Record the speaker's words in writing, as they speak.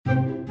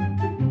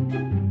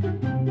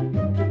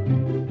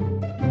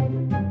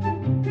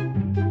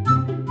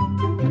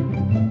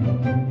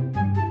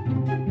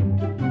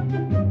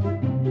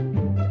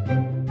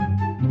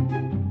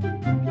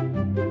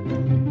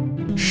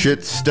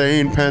Shit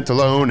stained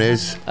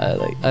pantalones.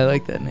 I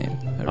like that name.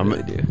 I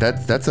really do.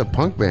 That's a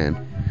punk band.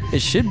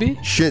 It should be.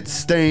 Shit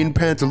stained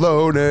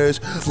pantalones.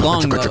 It's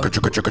long though.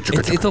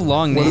 It's a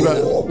long name.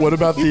 What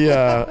about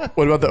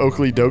the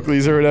Oakley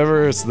Dokleys or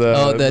whatever? It's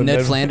the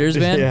Ned Flanders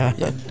band.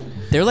 Yeah.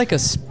 They're like a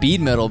speed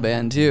metal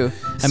band too.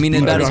 I mean,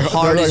 about as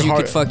hard as you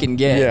could fucking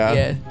get.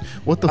 Yeah.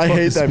 What the fuck I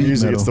hate is that speed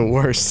music. metal? It's the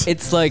worst.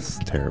 It's like It's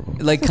terrible.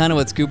 like kind of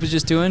what Scoop is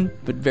just doing,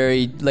 but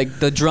very like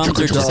the drums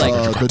are just like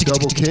the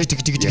double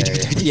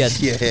kick. yes.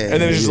 Yeah. And then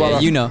there's just a lot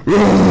of You know.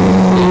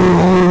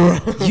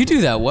 You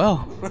do that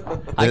well.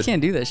 I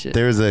can't do that shit.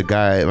 There's a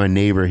guy, my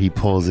neighbor, he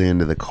pulls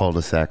into the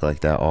cul-de-sac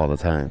like that all the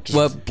time.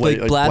 What, like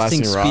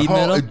blasting blasting rock. speed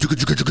metal?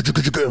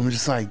 I'm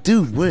just like,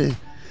 dude, what?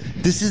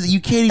 This is,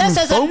 you can't even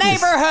focus. a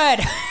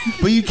neighborhood.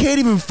 But you can't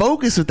even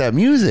focus with that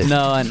music.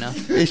 No, I know.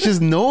 It's just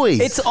noise.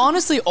 It's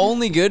honestly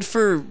only good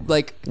for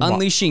like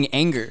unleashing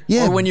anger,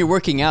 Yeah. or when you're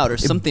working out or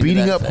something. to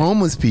beating that up effect.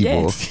 homeless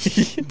people.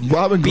 Yeah.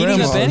 Robbing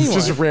Beating up grandmas. anyone.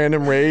 just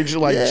random rage,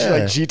 like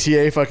Yeah.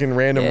 GTA fucking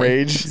random Yeah.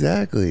 rage.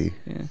 Exactly.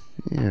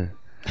 Yeah.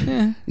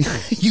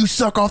 You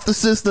suck off the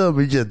system.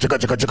 And just There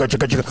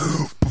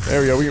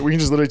we go. We can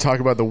just literally talk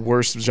about the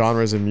worst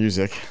genres in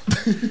music.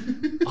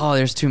 Oh,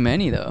 there's too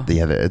many though.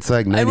 yeah, it's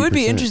like 90%. It would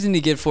be interesting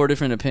to get 4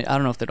 different opinions. I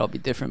don't know if they'd all be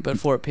different, but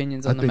 4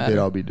 opinions I on the think matter. they'd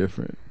all be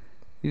different.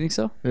 You think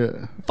so?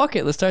 Yeah. Fuck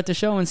it. Let's start the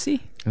show and see.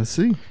 Let's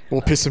see.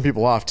 We'll piss some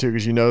people off too,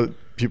 because you know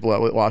people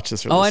that watch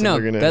this. Or Oh, I listen, know.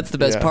 they're gonna, That's the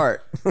best yeah.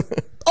 part.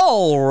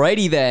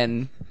 Alrighty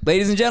then.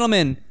 Ladies and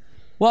gentlemen,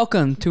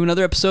 welcome to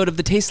another episode of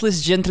The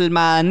Tasteless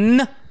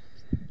Gentleman.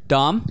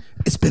 Dom,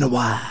 It's been a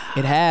while.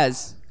 it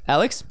has.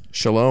 Alex,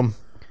 Shalom.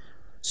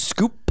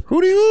 Scoop,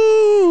 Hooty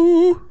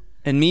hoo.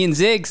 and me and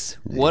Ziggs.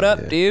 What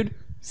up, dude?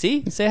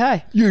 See? Say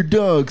hi. Your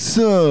dog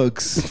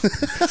sucks.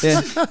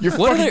 Yeah.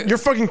 Your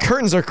fucking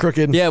curtains are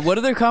crooked. Yeah, what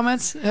other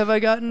comments have I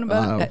gotten I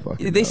about? don't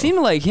fucking They know. seem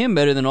to like him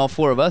better than all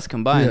 4 of us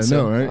combined. Yeah,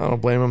 so no, I right?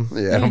 don't blame him.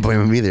 Yeah, I don't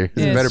blame him either.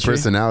 He's Yeah, a better it's true.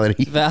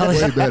 personality. Way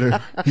Valid.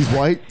 better. He's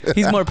white.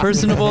 He's more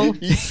personable.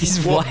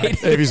 He's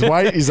white. If he's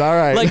white, he's all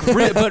right. Like,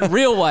 but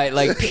real white,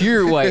 like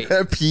pure white.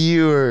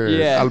 Pure.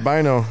 Yeah.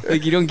 albino.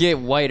 Like, you don't get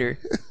whiter.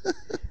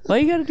 Why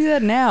you gotta do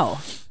that now?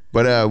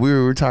 But we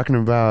were talking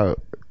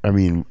about, I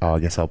mean, I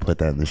guess I'll put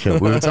that in the show.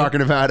 We were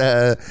talking about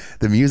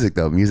the music,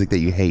 though. Music that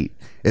you hate.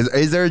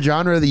 Is there a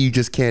genre that you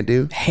just can't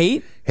do?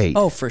 Hate? Hate.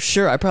 Oh, for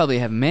sure. I probably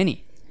have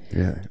many.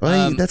 Yeah.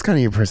 Well, that's kind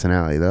of your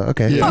personality, though.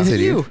 Okay. Fuck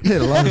Continue. you. He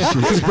had a lot of shit.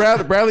 Because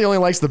Bradley only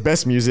likes the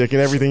best music,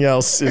 and everything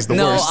else is the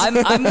No, worst.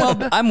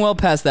 I'm well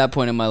past that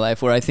point in my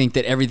life where I think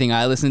that everything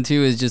I listen to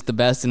is just the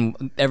best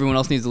and everyone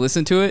else needs to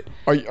listen to it.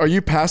 Are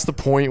you past the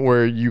point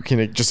where you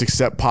can just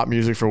accept pop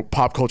music for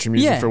pop culture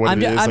music Yeah, for what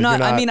I'm, it is? I'm Like, not.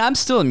 you're I mean, I'm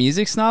still a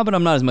music snob, but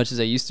I'm not as much as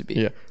I used to be.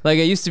 Yeah. Like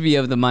I used to be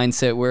of the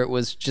mindset where it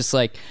was just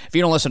like, if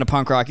you don't listen to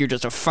punk rock, you're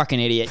just a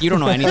fucking idiot. You don't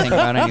know anything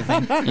about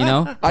anything, you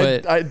know.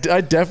 But I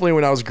definitely,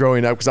 when I was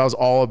growing up, because I was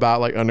all about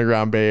like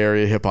underground Bay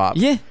Area hip hop.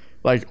 yeah,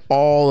 Like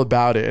all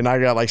about it, and I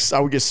got like, I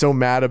would get so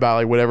mad about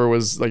like whatever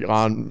was like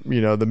on,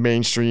 you know, the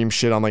mainstream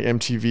shit on like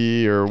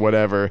MTV or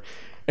whatever.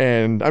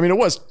 And I mean, it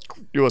was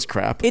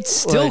crap. it's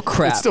still Like,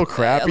 crap. It's still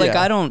crap. Like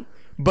yeah. I don't.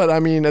 But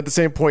I mean, at the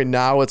same point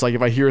now, it's like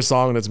if I hear a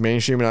song that's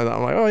mainstream, and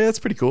I'm like, oh yeah, it's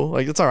pretty cool.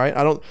 Like it's all right.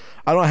 I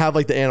don't have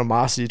like the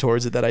animosity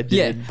towards it that I did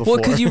Yeah, before. well,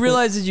 because you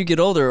realize as you get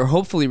older, or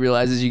hopefully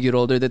realize as you get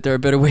older, that there are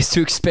better ways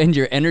to expend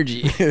your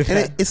energy.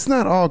 And it's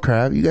not all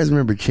crap. You guys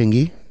remember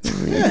Chingy?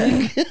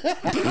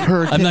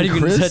 Hurricane I'm not even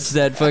Chris. gonna touch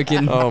that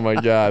fucking. oh my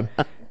god,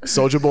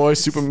 Soldier Boy,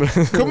 Superman.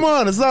 Come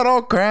on, it's not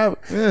all crap.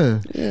 Yeah.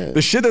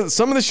 The shit that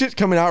some of the shit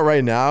coming out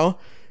right now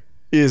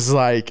is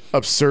like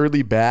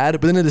absurdly bad,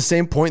 but then at the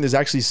same point, there's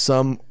actually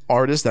some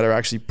artists that are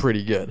actually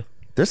pretty good.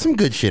 There's some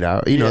good shit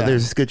out. You know, Yeah.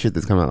 there's good shit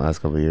that's come out the last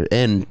couple of years,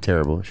 and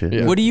terrible shit.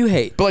 Yeah. What do you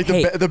hate? But like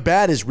Hate. the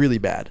bad is really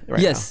bad.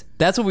 Right Yes,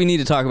 that's what we need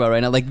to talk about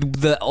right now. Like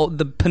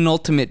the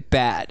penultimate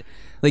bad,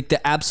 like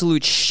the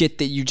absolute shit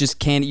that you just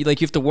can't. Like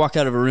you have to walk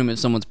out of a room if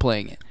someone's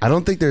playing it. I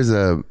don't think there's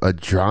a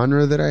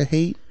genre that I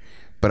hate,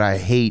 but I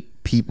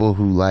hate people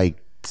who like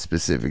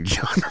specific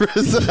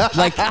genres.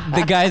 Like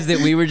the guys that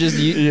we were just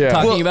Yeah.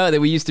 talking Well, about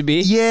that we used to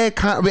be. Yeah,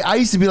 I mean, I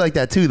used to be like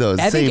that too, though.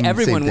 I think Same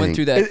everyone went thing.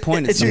 through that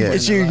point. It's at some your, point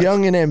it's in your their life.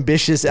 young and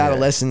ambitious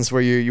adolescence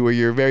where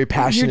you're very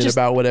passionate just-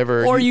 about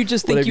whatever, or you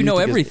just think whatever you know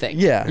think is- everything.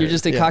 Yeah, you're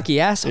just a yeah. cocky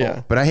asshole.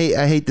 Yeah. But I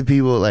hate the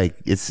people like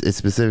it's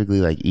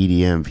specifically like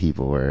EDM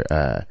people where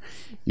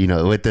you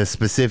know, with the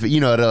specific, you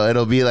know,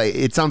 it'll be like,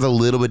 it sounds a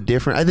little bit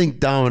different. I think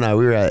Dom and I,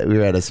 we were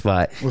at a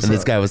spot and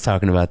this guy was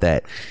talking about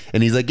that,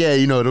 and he's like, yeah,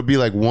 you know, it'll be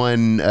like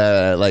one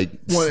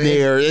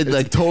snare, It's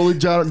like a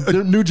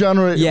totally new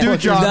genre. Yeah, New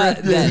genre.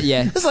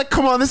 yeah. It's like,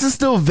 come on, this is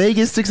still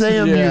Vegas 6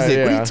 a.m. Yeah, music.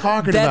 What are yeah. you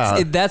talking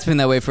about? That's been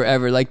that way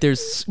forever. Like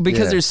there's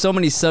there's so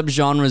many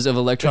subgenres of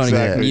electronic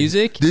Exactly.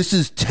 music. This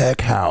is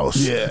tech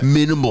house,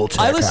 minimal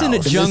tech I listen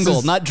house. to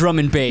jungle, not drum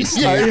and bass.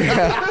 Like,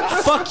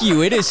 fuck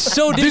you. It is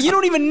so. You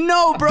don't even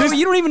know, bro.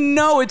 You don't even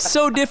know. It's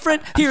so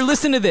different. Here,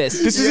 listen to this.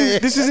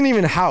 This isn't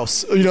even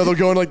house. You know, they'll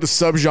go into like the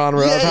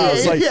subgenre of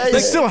house. Like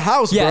it's still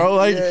house, Yeah. bro.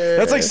 Like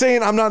that's like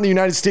saying I'm not in the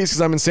United States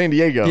because I'm in San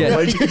Diego. Yeah.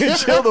 Like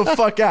chill the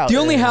fuck out. The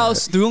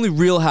only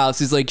real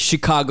house is like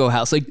Chicago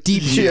house, like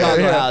deep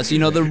Chicago yeah. house. You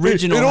know, the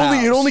original It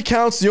house. only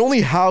counts. The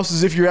only house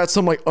is if you're at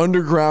some like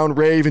underground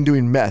rave and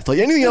doing meth. Like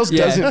anything else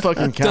doesn't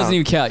fucking count. Doesn't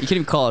even count. You can't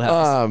even call it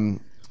house.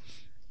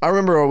 I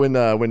remember when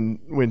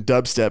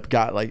dubstep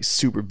got like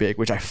super big,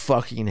 which I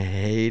fucking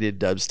hated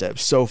dubstep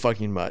so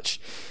fucking much.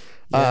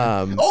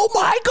 Oh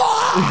my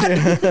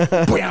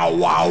god!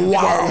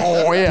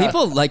 Oh yeah.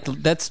 People like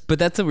that's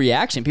a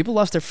reaction. People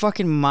lost their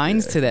fucking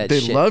minds to that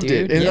They shit. loved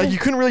dude. it, and Yeah. like you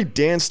couldn't really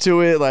dance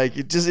to it. Like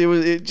it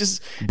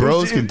just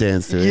Bros can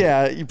dance to it.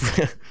 Yeah, you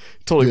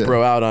totally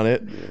bro out on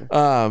it.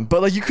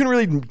 But like you couldn't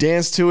really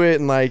dance to it,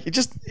 and like it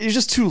was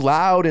just too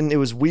loud, and it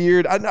was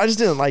weird. I just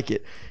didn't like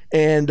it,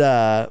 and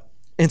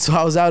so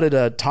I was out at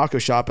a taco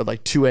shop at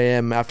like 2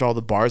 a.m. after all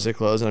the bars had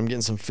closed, and I'm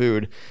getting some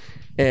food.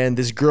 And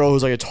this girl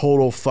who's like a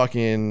total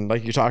fucking,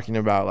 like you're talking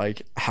about,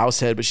 like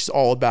househead, but she's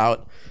all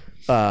about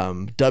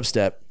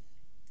dubstep.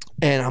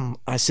 And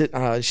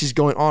she's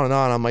going on and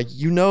on. I'm like,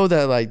 you know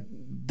that like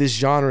this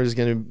genre is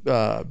going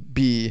to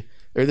be,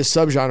 or this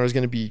subgenre is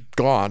going to be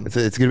gone.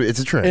 It's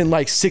a trend. In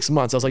like 6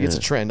 months. I was like, it's a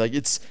trend. Like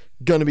it's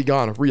going to be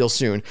gone real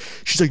soon.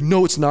 She's like,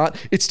 no, it's not.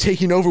 It's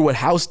taking over what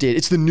house did.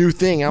 It's the new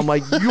thing. And I'm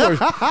like, you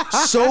are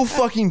so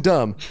fucking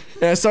dumb.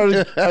 And I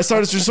started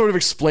just sort of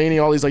explaining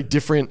all these like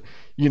different,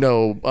 you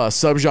know,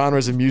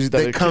 subgenres of music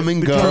that come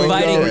and go.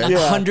 Providing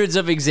Yeah. hundreds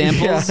of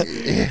examples.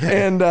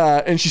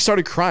 Yeah. And she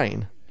stared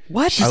crying.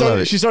 What? She love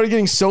started, it. she started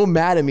getting so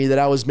mad at me that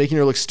I was making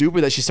her look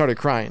stupid that she started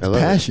crying. I love it.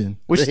 Passion.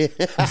 Which She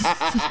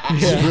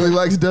really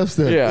likes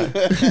dubstep.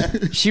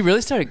 yeah, She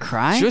really started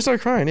crying? she just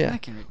started crying. Yeah,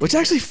 Fucking ridiculous. which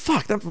actually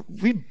fuck that.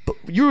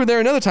 You were there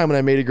another time when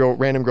I made a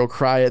random girl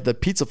cry at the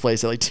pizza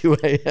place at like 2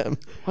 a.m.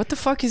 What the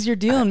fuck is your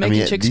deal in making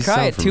mean, chicks these cry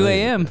sound at 2 familiar.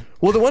 a.m.?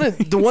 Well, the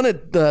one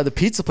at the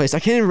pizza place, I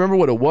can't even remember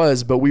what it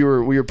was, but we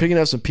were picking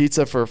up some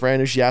pizza for a friend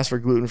who she asked for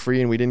gluten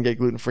free, and we didn't get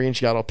gluten free, and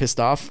she got all pissed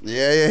off.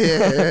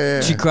 Yeah.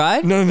 She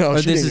cried? No. Or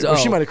She this didn't. is Well,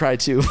 she might have cried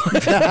too.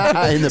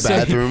 In the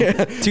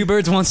bathroom. Two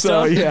birds, one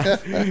So stone.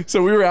 yeah,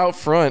 so we were out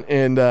front,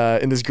 and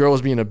this girl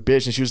was being a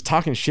bitch, and she was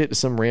talking shit to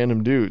some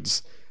random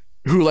dudes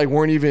who like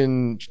weren't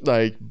even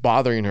like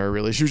bothering her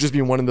really. She was just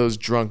being one of those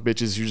drunk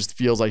bitches who just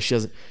feels like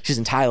she's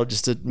entitled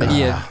just to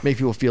make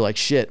people feel like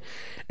shit.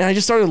 And I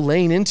just started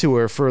laying into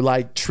her for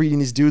like treating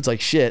these dudes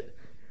like shit.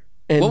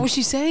 And What was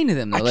she saying to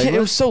them? Though? it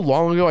was so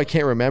long ago, I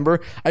can't remember.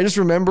 I just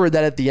remember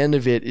that at the end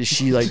of it, is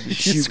she like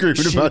she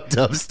screaming about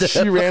dubstep.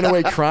 She ran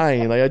away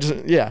crying. Like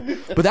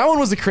but that one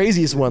was the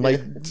craziest one.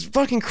 Like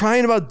fucking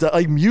crying about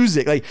like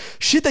music, like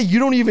shit that you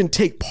don't even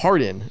take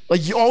part in.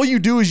 Like all you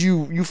do is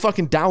you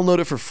fucking download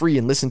it for free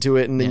and listen to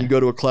it, and then you go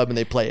to a club and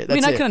they play it. I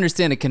mean, That's I it. can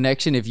understand a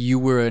connection if you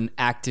were an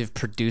active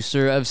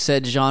producer of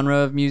said genre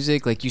of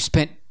music. Like you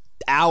spent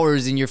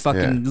hours in your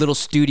fucking little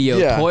studio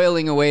Yeah.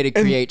 toiling away to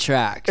create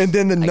tracks. And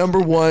then the number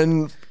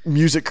one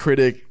music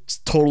critic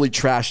totally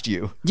trashed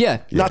you. yeah.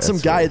 Not some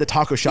that's guy right. at the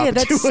taco shop.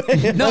 Yeah, at 2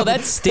 a.m. no,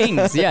 that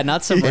stings. Yeah,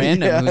 not some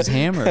random who's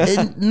hammered.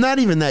 And not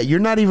even that. You're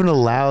not even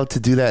allowed to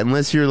do that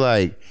unless you're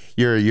like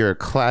you're a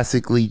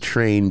classically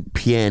trained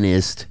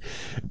pianist.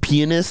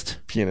 Pianist.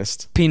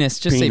 Penis.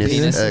 Just say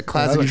penis.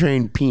 Classically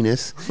trained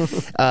penis.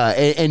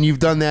 And you've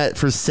done that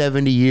for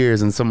 70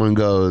 years, and someone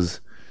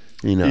goes,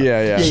 you know,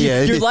 Yeah.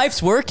 Your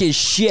life's work is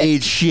shit.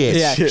 It's shit.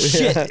 Yeah,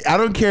 shit. I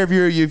don't care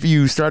if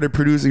you started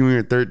producing when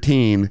you're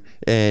 13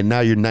 and now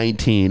you're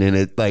 19 and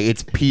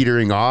it's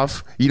petering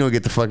off. You don't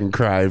get to fucking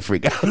cry and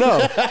freak out. No,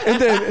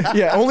 and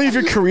then only if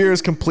your career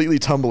is completely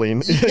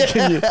tumbling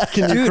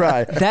can you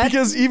cry.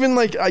 Because even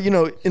like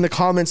in the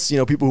comments,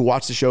 people who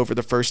watch the show for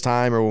the first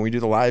time or when we do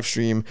the live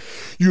stream,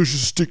 you guys should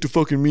stick to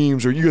fucking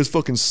memes or you guys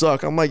fucking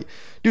suck. I'm like,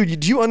 dude,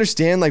 do you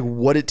understand like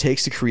what it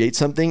takes to create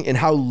something and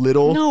how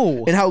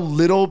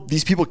little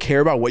these people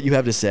care about what you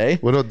have to say?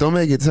 Well, don't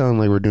make it sound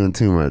like we're doing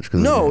too much.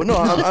 No, I'm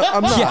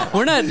not. Yeah,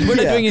 we're not doing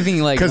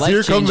anything like 'Cause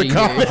here come the life-changing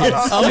comments. here.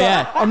 Oh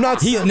yeah, I'm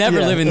not. He's never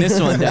living this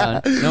one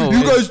down. No,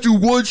 You way. guys do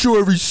one show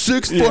every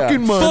 6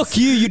 fucking months. Fuck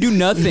you. You do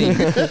nothing.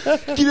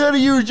 Get out of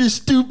here with your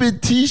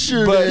stupid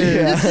t-shirt. But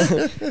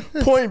ass.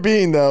 point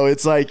being though,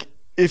 it's like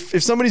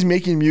if somebody's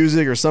making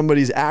music or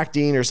somebody's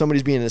acting or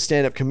somebody's being a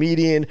stand-up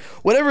comedian,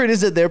 whatever it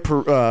is that they're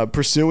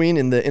pursuing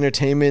in the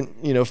entertainment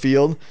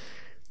field,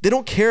 they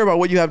don't care about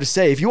what you have to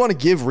say. If you want to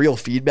give real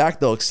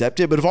feedback, they'll accept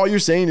it. But if all you're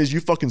saying is you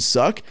fucking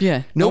suck,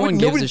 Yeah, no one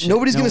gives a shit.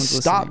 nobody's No gonna one's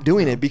stop listening.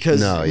 doing it because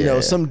No,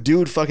 some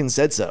dude fucking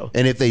said so.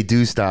 And if they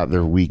do stop,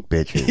 they're weak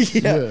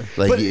bitches. Yeah.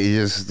 Like But- you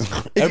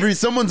just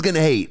someone's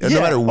gonna hate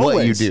no matter what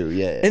always. you do.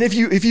 Yeah. And if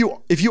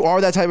you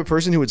are that type of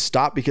person who would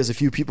stop because a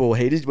few people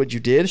hated what you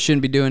did,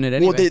 Shouldn't be doing it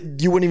anyway. well,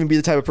 you wouldn't even be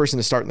the type of person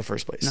to start in the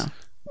first place. No.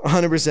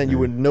 100%. You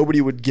would.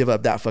 Nobody would give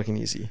up that fucking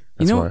easy.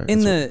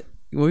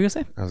 What were you gonna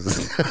say? I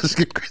was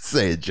gonna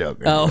say a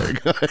joke. Oh.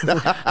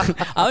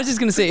 I was just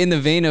gonna say, in the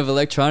vein of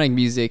electronic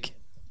music,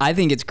 I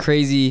think it's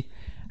crazy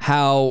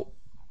how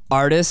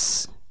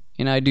artists,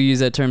 I do use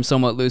that term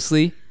somewhat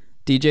loosely,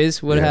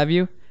 DJs, what have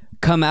you,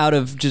 come out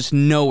of just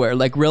nowhere,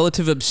 like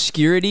relative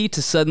obscurity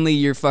to suddenly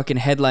you're fucking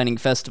headlining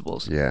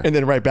festivals. Yeah. And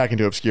then right back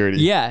into obscurity.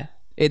 Yeah.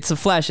 It's a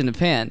flash in the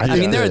pan. I think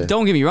mean, the-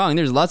 don't get me wrong.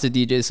 There's lots of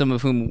DJs, some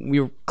of whom we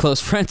were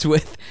close friends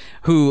with,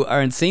 who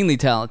are insanely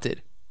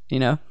talented. You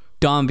know,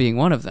 Dom being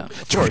one of them.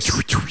 Of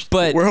course.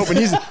 But We're hoping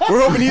he's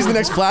the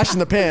next flash in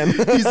the pan.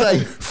 He's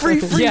like free.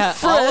 yeah,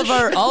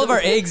 all of our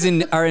eggs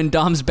are in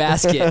Dom's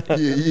basket. But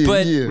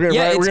We're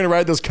gonna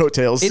ride those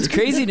coattails. it's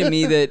crazy to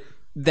me that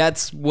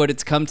that's what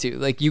it's come to.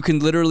 Like, you can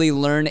literally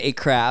learn a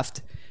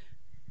craft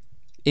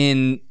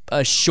in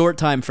a short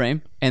time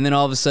frame and then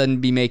all of a sudden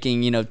be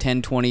making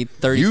 10, 20,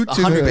 30, YouTube,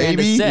 100 grand a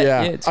baby. set.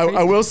 Yeah, it's I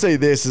crazy. will say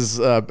this is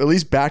at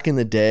least back in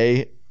the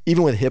day,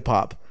 even with hip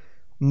hop,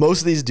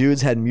 most of these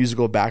dudes had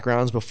musical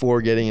backgrounds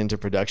before getting into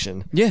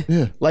production. Yeah.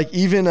 Like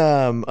even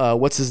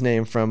what's his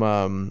name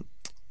from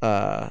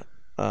God,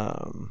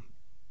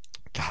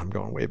 I'm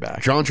going way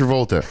back. John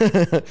Travolta.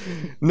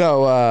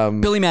 No,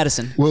 Billy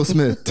Madison. Will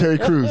Smith, Terry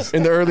Crews.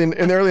 in the early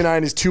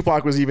 90s,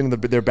 Tupac was even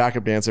their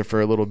backup dancer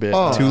for a little bit.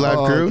 Two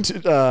Live Crew? T-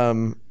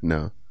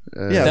 No.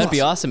 yeah, That'd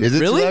be awesome. Is it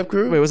Really? Two Live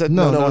Crew? Wait, was that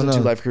No, it no, wasn't no.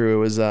 Two Live Crew. It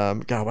was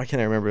God, why can't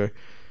I remember?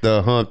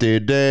 The Humpty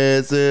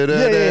Dance.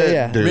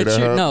 Yeah.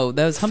 Richard? No,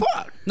 that was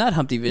not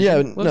Humpty Vision.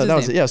 Yeah, What no, that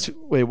was his it.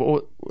 name? Yeah, wait,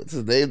 what, What's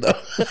his name though?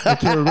 I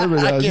can't remember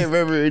that. I can't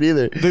remember it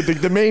either.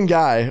 the main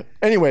guy.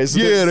 Anyways,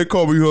 Yeah, they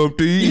call me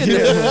Humpty. Yeah,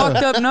 the fucked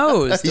up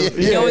nose.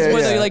 He always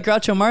wore the like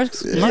Groucho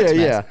Marx.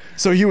 yeah.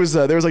 So he was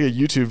there was like a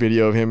YouTube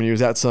video of him, and he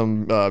was at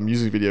some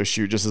music video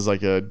shoot, just as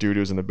like a dude who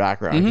was in the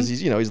background because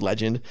he's he's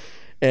legend.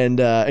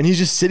 And he's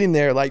just sitting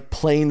there like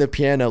playing the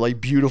piano,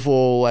 like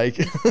beautiful, like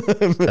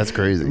That's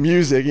crazy.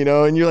 music,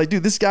 and you're like,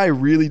 dude, this guy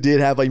really did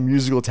have like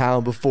musical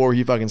talent before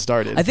he fucking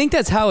started. I think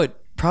that's how it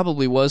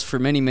probably was for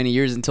many, many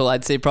years until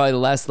I'd say probably the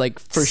last like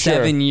for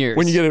 7 sure. years.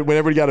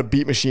 Whenever you got a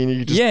beat machine,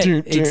 you just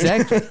yeah,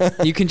 exactly.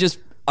 You can just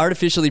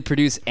artificially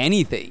produce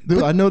anything.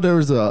 Dude, I know there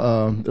was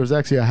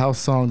actually a house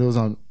song that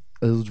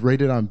was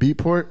rated on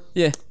Beatport.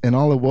 Yeah. And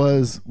all it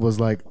was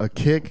like a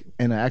kick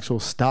and an actual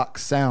stock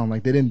sound.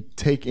 Like they didn't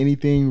take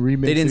anything,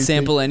 remix. They didn't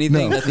sample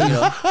anything. No. Nothing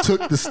at all.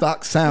 Took the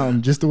stock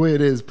sound just the way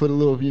it is, put a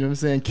little,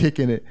 kick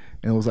in it,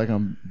 and it was like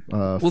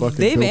Well, fucking they've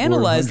Billboard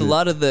analyzed 100. a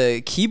lot of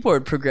the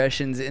keyboard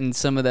progressions in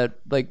some of that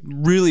like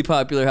really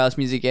popular house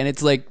music, and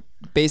it's like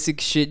basic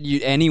shit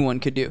anyone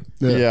could do.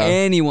 Yeah.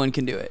 Anyone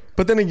can do it.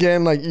 But then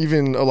again, like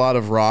even a lot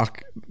of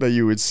rock that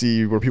you would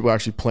see where people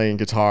actually playing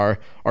guitar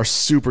are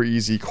super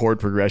easy chord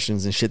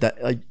progressions and shit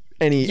that like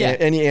any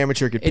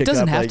amateur could pick up. It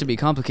doesn't have like, to be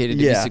complicated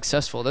to be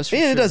successful. That's for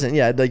Yeah, sure. it doesn't.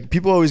 Yeah, like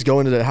people always go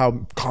into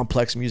how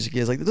complex music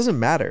is. Like it doesn't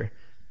matter.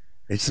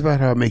 It's about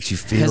how it makes you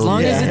feel. As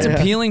long as it's Yeah.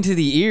 appealing to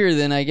the ear,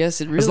 then I guess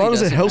it really As long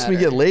as it doesn't helps me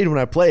matter. get laid when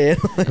I play it.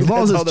 Like, As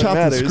long as that's it's all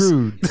that chopped and matters.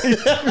 screwed.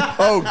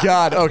 Oh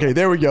God. Okay,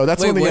 there we go.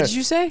 That's Wait, one thing. what did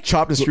you say?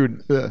 Chopped and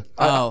screwed. Yeah.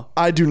 Oh.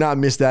 I do not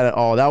miss that at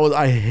all.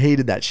 I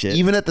hated that shit.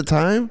 Even at the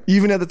time?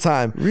 Even at the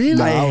time.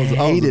 Really? I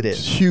hated a it.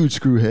 huge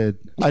screwhead.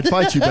 I'd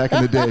fight you back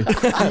in the day.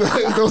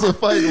 Those are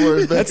fighting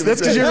words. That's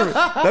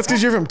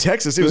because you're from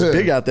Texas. It was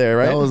big out there,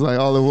 right? That was like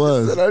all it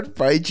was. Said I'd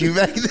fight you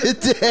back in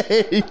the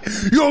day.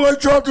 You don't like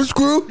Drop the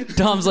Screw?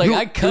 Tom's like,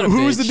 I cut a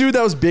Who was the bitch. dude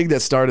that was big that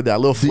started that?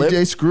 Lil Flip?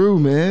 DJ Screw,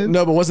 man.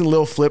 No, but wasn't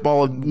Lil Flip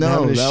all No,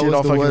 having his that shit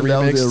all was the fucking one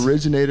that was remixed? the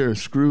originator of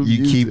Screw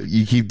You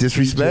music. keep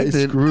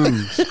disrespecting.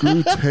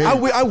 Screw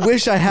tape. I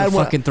wish I had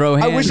one. fucking throw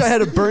I wish hands. I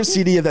had a burnt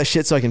CD of that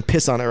shit so I can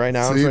piss on it right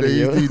now in See, front of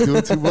you you.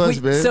 doing too much,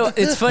 Wait, man. so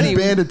it's funny. You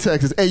banned in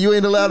Texas. Hey, you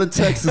ain't allowed in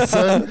Texas,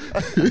 son.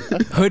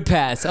 Hood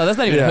pass. Oh, that's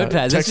not even Yeah, a hood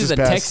pass. That's Texas just a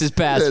pass. Texas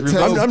pass. Yeah,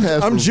 revoked.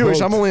 Texas- I'm pass Jewish.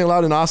 revoked. I'm only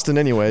allowed in Austin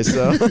anyway,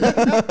 so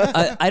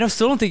I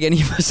still don't think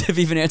any of us have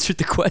even answered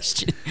the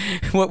question.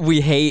 What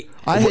we hate.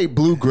 I hate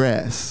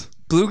bluegrass.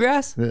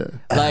 Bluegrass? Yeah.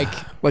 Like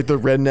like the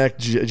redneck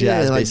jazz, Yeah,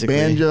 like basically.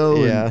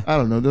 banjo. Yeah, And, I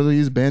don't know. They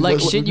use banjo. like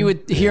shit you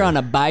would hear on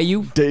a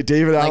bayou,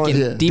 David like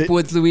Allen. in Deep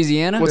Woods,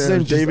 Louisiana. What's his Yeah,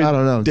 name? just- David. I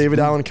don't know. David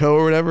Allen Coe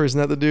or whatever. Isn't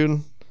that the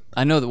dude?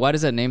 I know that. Why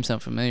does that name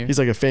sound familiar? He's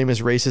like a famous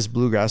racist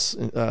bluegrass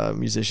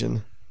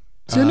musician.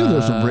 See, I knew there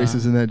was some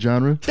races in that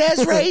genre.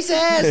 That's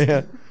racist.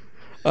 Yeah.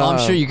 Well, I'm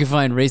sure you can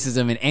find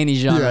racism in any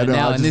genre Yeah, I know.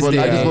 now I in just this wanted-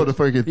 day. I just and wanted to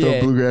fucking throw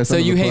age. bluegrass So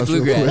under you the hate bus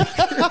real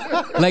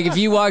bluegrass? Like if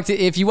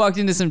you walked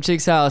into some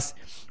chick's house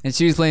and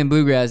she was playing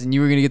bluegrass and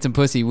you were gonna get some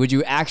pussy, would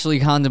you actually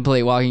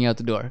contemplate walking out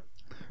the door?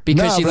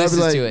 Because Nah, she but I'd be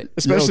listens like, to it.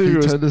 Especially Yo, if can it you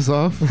was- turn this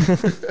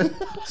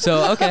off.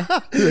 So okay.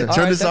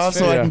 Turn this off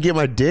so I fair. can get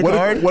my dick What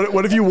hard. if,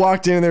 what if you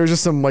walked in and there was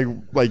just some like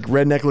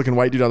redneck looking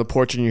white dude on the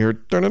porch and you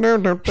heard But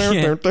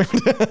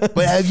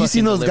have you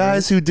seen those delivery.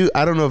 guys who do?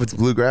 I don't know if it's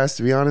bluegrass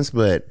to be honest,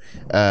 but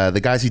the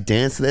guys who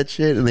dance to that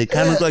shit and they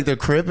kind of look like they're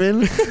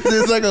crippin'.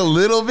 There's like a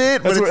little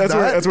bit, but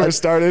that's where it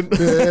started.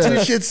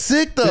 Dude, shit's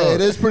sick though. Yeah,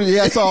 it is pretty.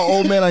 Yeah, I saw an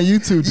old man on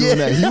YouTube doing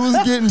that. He was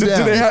getting Do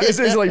down. they have, is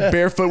it like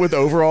barefoot with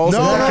overalls?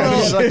 No, and that no,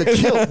 kind no. of Yeah, like a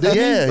shit? kilt. didn't he?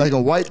 Yeah. like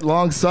a white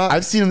long sock.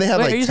 I've seen them. They have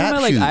Wait, like are you talking tap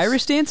about like shoes.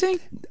 Irish dancing?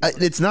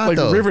 It's not like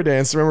though.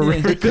 Riverdance. Remember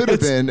River? It could have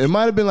been. It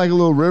might have been like a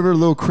little river, a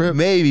little crib.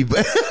 Maybe,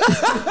 but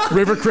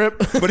River Crip.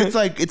 but it's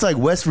like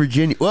West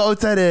Virginia. Well,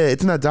 it's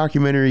in that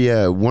documentary,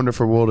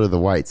 Wonderful World of the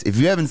Whites. If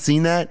you haven't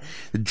seen that,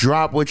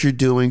 drop what you're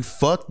doing.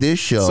 Fuck this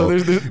show. So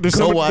there's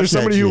Go watch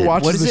somebody that who shit.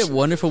 watches What is this it?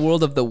 Wonderful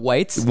World of the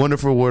Whites?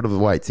 Wonderful World of the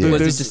Whites. Yeah.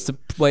 Was it just a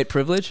white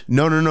privilege?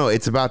 No.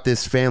 It's about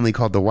this family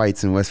called the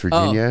Whites in West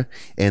Virginia,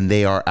 and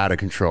they are out of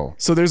control.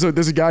 So there's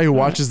a guy who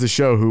watches the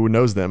show who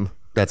knows them.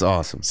 That's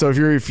awesome. So if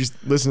you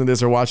listen to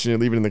this or watching it,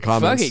 leave it in the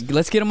comments. Fuck it.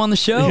 Let's get him on the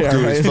show. Yeah.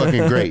 Dude, it's right.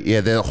 fucking great.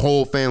 Yeah, the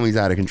whole family's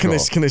out of Can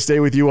control. they stay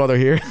with you while they're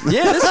here?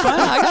 Yeah, that's fine.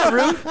 I got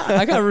room.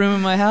 I got room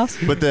in my house.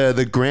 But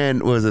the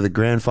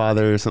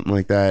grandfather or something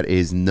like that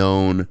is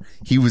known.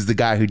 He was the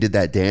guy who did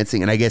that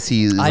dancing, and I guess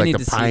he is I like need the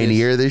to see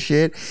pioneer of this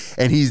shit.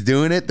 And he's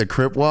doing it, the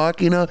Crip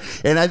Walk, and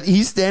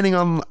he's standing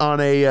on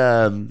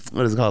a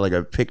what is it called, like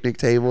a picnic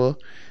table.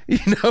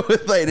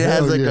 With like it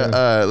has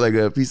like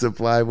a piece of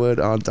plywood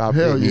on top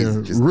Hell of it. yeah.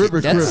 He's just River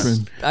That's,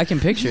 Crippin'. I can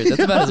picture it.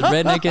 That's about as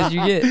redneck as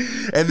you get.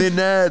 And then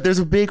there's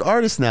a big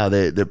artist now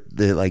that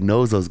like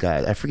knows those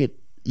guys. I forget.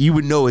 You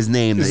would know his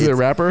name. Is it a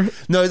rapper?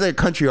 No, he's like a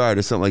country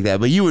artist, something like that.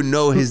 But you would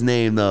know his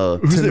name though.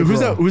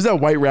 Who's that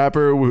white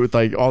rapper with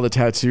like all the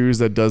tattoos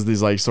that does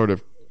these like sort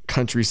of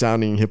country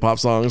sounding hip hop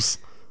songs?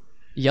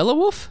 Yellow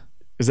Wolf?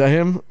 Is that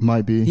him?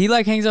 Might be. He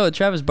like hangs out with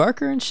Travis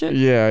Barker and shit?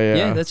 Yeah.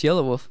 Yeah, that's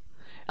Yellow Wolf.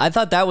 I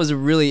thought that was a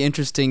really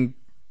interesting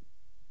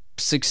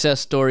success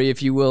story,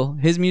 if you will.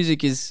 His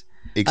music is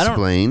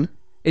Explain.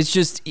 it's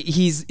just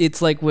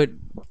it's like what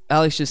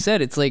Alex just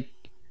said. It's like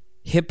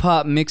hip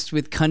hop mixed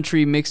with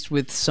country mixed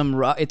with some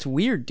rock. It's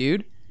weird,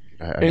 dude.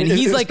 And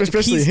he's like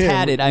especially he's him.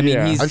 tatted. I mean,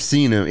 Yeah. I've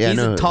seen him. Yeah, he's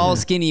no, a tall, yeah.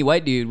 skinny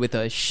white dude with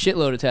a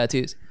shitload of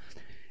tattoos.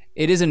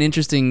 It is an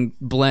interesting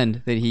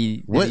blend that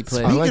he What?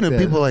 plays. Speaking like of that.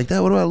 people like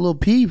that, what about Lil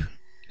Peep?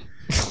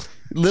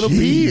 Lil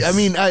Peep. I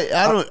mean, I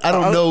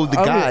don't know the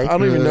guy. I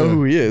don't even know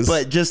who he is.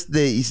 But just that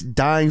he's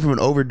dying from an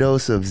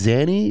overdose of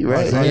Xanny,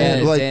 right?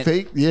 Yeah, like Xan-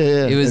 fake.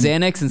 Yeah. It was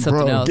Xanax and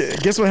something bro, else.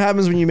 Guess what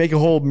happens when you make a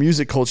whole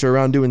music culture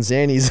around doing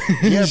Xannies?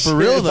 Yeah, for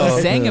real though.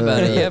 He sang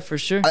about it, yeah, for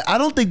sure. I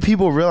don't think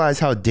people realize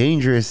how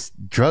dangerous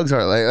drugs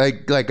are.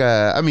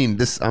 I mean,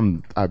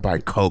 I buy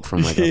coke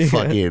from like a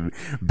fucking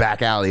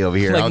back alley over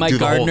here. Like I'll Mike do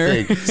the whole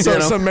Gardner. thing.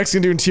 Some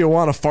Mexican dude in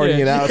Tijuana farting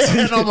it out.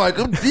 And I'm like,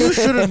 you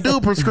shouldn't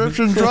do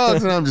prescription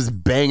drugs, and I'm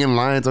just banging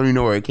lines. I don't even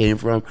know where it came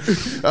from.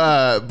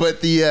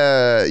 But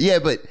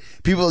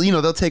people,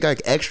 they'll take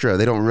like extra.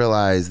 They don't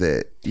realize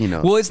that,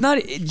 Well, it's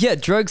not. Yeah,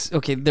 drugs.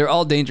 Okay, they're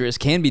all dangerous.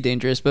 Can be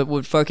dangerous. But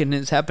what fucking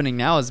is happening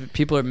now is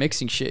people are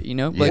mixing shit.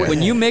 Like Yeah.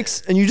 when you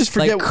mix And you just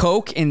forget- like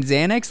Coke and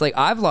Xanax. Like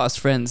I've lost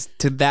friends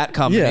to that Yeah,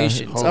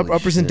 combination. it's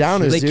uppers and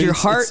downers. Like dude. your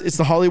It's- heart it's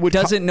the Hollywood.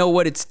 doesn't know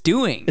what it's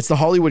doing. It's the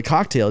Hollywood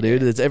cocktail,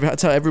 dude.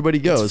 That's how everybody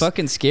goes. It's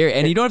fucking scary,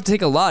 and you don't have to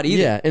take a lot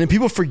either. Yeah, and then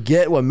people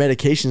forget what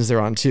medications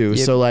they're on too.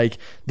 Yep. So like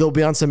they'll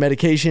be on some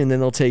medication, and then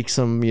they'll take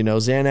some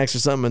Xanax or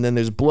something, and then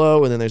there's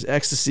blow, and then there's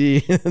ecstasy.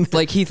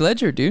 Like Heath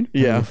Ledger, dude.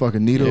 Yeah, A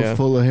fucking needle Yeah.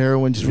 full of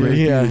heroin just ready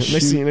yeah. for you to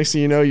Next shoot.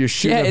 thing you know, you're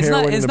shooting Yeah, up it's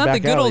heroin not. in It's the not the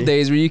back good alley. old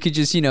days where you could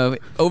just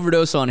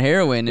overdose on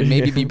heroin and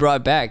maybe be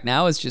brought back.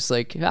 Now it's just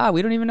like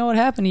we don't even know what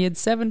happened. He had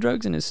 7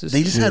 drugs in his system.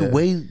 they just had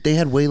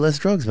way less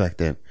drugs back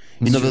then.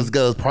 Those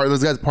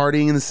guys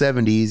partying in the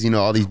 70s.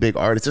 All these big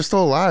artists, they're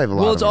still alive. A lot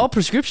Well, of it's them. all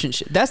prescription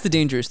shit. That's the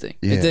dangerous thing.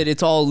 Yeah. Is that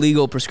it's all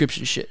legal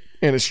prescription shit.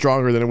 And it's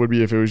stronger than it would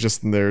be if it was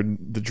just in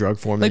the drug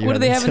form. Like that you what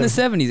did had they have in the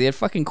instead 70s? They had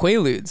fucking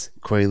Quaaludes.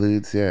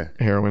 Quaaludes. Yeah. of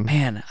heroin?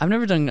 Man, I've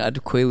never done a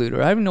Quaalude, or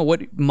I don't even know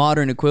what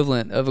modern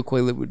equivalent of a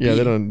Quaalude would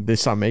Yeah, be. they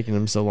stopped making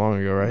them so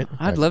long ago, right?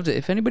 I'd love to.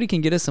 If anybody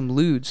can get us some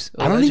ludes.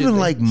 I don't even allegedly.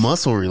 like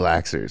muscle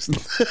relaxers.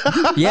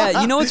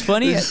 Yeah, you know what's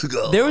funny? Let's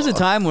go. There was a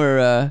time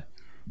where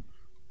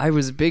I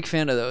was a big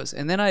fan of those,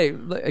 and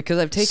then because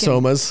I've taken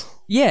Somas.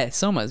 Yeah,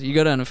 Somas. You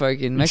go down to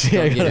fucking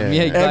Mexico and get them.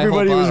 Yeah, you buy a whole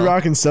Everybody was bottle.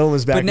 rocking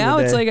Somas back But in now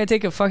the day. it's like I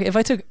take if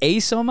I took a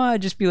Soma,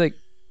 I'd just be like,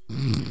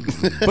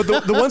 But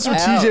the ones from Ow,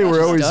 TJ were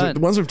that's always done. the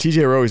ones from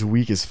TJ were always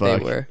weak as they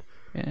fuck. were.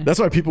 Yeah. That's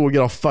why people would get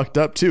all fucked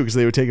up too, because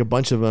they would take a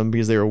bunch of them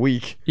because they were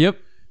weak. Yep.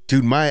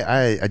 Dude,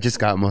 I just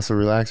got muscle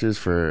relaxers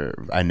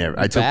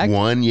I took Back?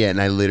 one,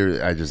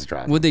 I just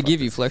dropped. Would they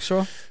give you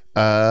Flexerol?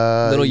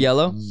 it. Little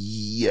yellow?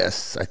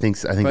 Yes, I think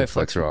Probably it's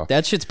Flexerol.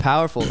 That shit's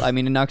powerful. I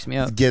mean, it knocks me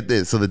out. Get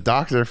this. So the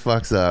doctor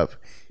fucks up.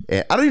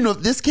 And I don't even know.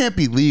 This can't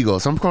be legal.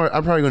 So I'm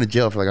probably going to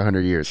jail for like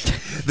 100 years.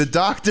 The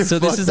doctor. So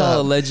this fucked is all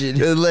up. alleged.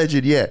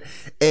 Alleged, yeah.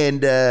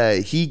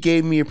 And he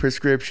gave me a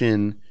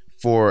prescription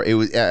for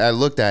it. I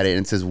looked at it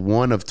and it says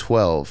 1 of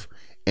 12,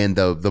 and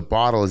the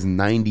bottle is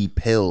 90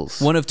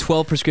 pills. 1 of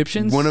 12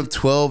 prescriptions? 1 of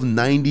 12,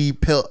 90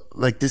 pill.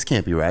 Like this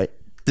can't be right.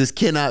 This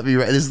cannot be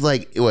right. This is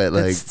like what?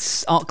 Like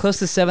That's close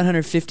to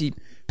 750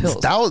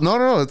 pills.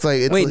 no. It's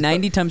like Wait, like,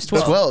 90 times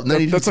 12. 12.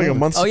 90 That's like a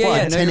month's Oh, yeah, supply.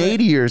 yeah, no, you're right.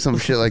 1080 or some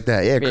shit like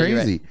that. Yeah, you're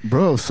crazy.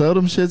 Bro, sell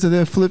them shits and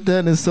then flip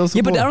that and sell some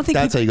Yeah, but more. I don't think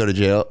That's how you go to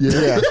jail.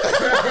 Yeah.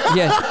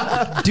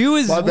 yeah. Do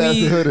as My bad,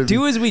 hooded.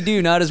 we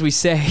do, not as we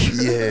say.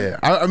 Yeah.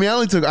 I mean,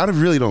 I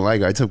really don't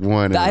like it. I took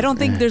one. I don't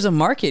think there's a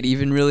market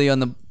even really on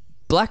the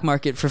black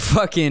market for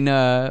fucking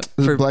There's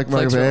for a black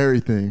market flex for roll.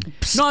 everything.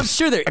 No, I'm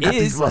sure there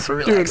is.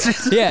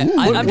 Relaxers. Yeah,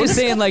 I'm just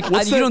saying, like,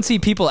 what's you that- don't see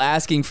people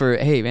asking for,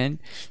 hey, man,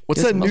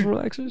 What's get that some new-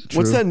 muscle relaxers?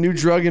 What's that new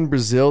drug in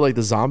Brazil, like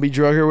the zombie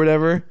drug or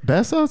whatever?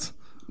 Bath salts?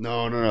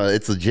 No,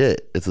 it's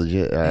legit. It's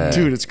legit.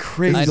 Dude, it's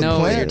crazy. I It's a know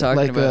what plant, you're talking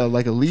like about.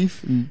 like a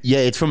leaf. Yeah,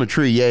 it's from a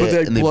tree. Yeah, But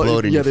and they blow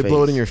it in your face. they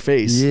blow it in your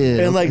face.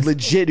 Yeah. And like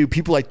legit, dude,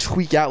 people like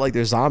tweak out like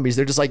they're zombies.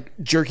 They're just like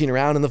jerking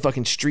around in the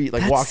fucking street,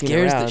 like That walking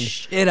scares around. the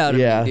shit out of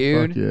Yeah, me,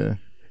 dude. Fuck yeah.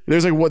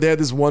 There's like what they had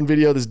this one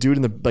video, this dude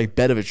in the like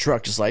bed of a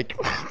truck, just like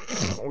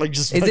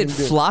just. Is it fucking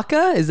doing-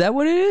 Flocka? Is that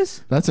what it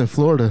is? That's in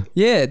Florida.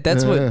 Yeah,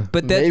 that's Yeah. what.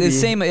 But that Maybe. the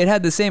same. It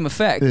had the same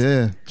effect.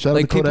 Yeah. Shout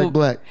out to Kodak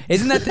Black.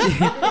 Isn't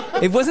that?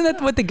 It wasn't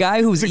that what the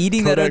guy who was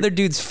eating that Kodak- other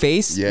dude's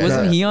face? Yeah.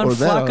 Wasn't he on Or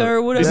that, Flocka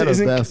or whatever? That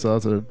Isn't- bath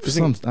salts or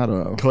some, I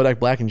don't know. Kodak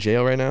Black in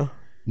jail right now?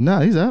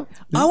 Nah, he's out.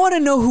 I want to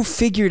know who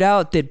figured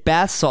out that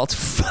bath salts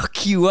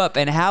fuck you up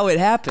and how it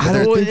happened. I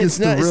don't Well, think it's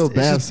the real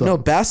bath just- No,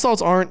 salts. bath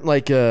salts aren't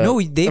like a,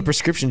 No, they- a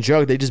prescription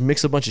drug. They just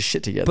mix a bunch of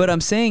shit together. But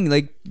I'm saying,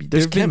 like,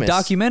 there's been chemists.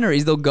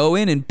 documentaries. They'll go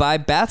in and buy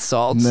bath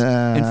salts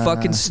Nah. and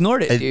fucking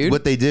snort it, And dude.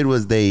 what they did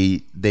was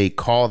they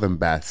call them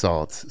bath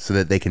salts so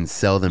that they can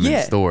sell them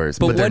Yeah, in stores,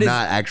 but but they're what is-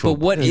 not actual. but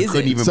what you is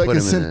couldn't it? even It's like put a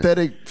them in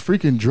synthetic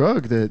freaking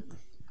drug that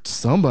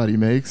somebody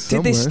makes.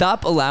 Did they somewhere.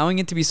 stop allowing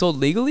it to be sold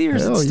legally, or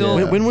is Hell it still?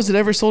 yeah. when was it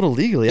ever sold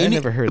illegally? I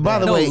never heard. By that.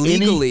 the No, way,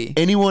 legally.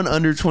 anyone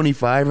under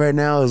 25 right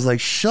now is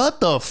like, shut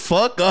the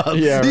fuck up.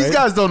 Yeah, These right?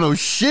 guys don't know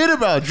shit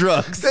about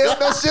drugs. They don't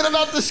know shit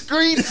about the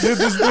streets. Dude,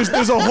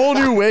 there's a whole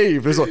new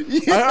wave. I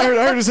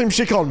heard the same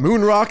shit called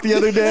moon rock the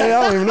other day.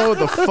 I don't even know what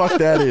the fuck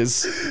that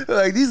is.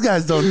 Like, these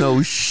guys don't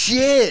know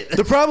shit.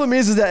 The problem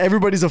is that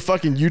everybody's a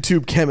fucking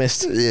YouTube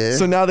chemist. Yeah.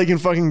 So now they can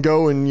fucking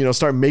go and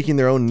start making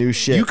their own new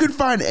shit. You can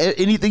find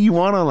anything you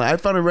want online. I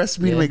found a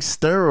recipe to make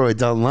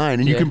steroids online,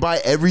 and you can buy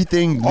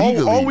everything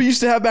legally. all we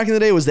used to have back in the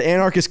day was the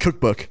Anarchist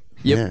Cookbook.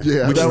 Yep.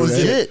 Yeah, which that was was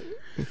it.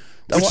 legit.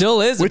 Which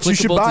still is Which you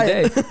should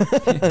applicable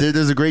buy today.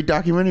 There's a great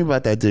documentary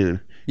about that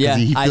dude. 'Cause Yeah,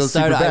 he I feels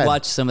super I bad.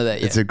 watched some of that.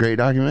 Yeah, It's a great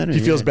documentary.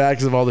 He feels bad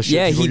because of all the shit.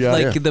 yeah. people He got.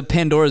 like the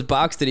Pandora's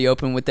box that he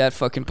opened with that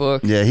fucking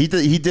book. Yeah, he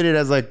did it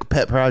as like a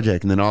pet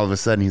project, and then all of a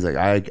sudden he's like,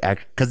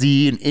 because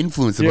he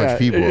influenced a bunch of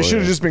people. It should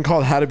have just been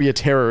called "How to Be a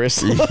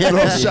Terrorist."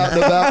 Shout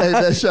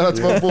out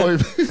to my boy.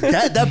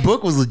 that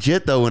book was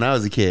legit though. When I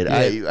was a kid,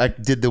 I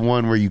did the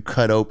one where you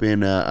cut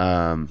open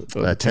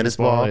a tennis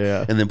ball,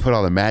 yeah. and then put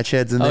all the match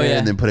heads in Oh, there, yeah.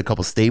 and then put a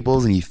couple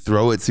staples, and you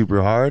throw it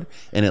super hard,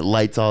 and it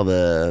lights all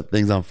the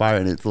things on fire,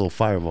 and it's a little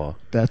fireball.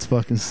 That's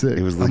fucking sick.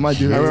 It was I might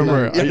do legit. that. I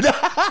remember.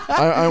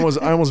 tonight.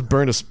 I almost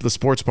burned the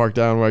sports park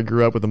down where I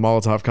grew up with the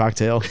Molotov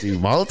cocktail. Dude,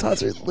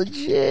 Molotovs are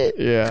legit.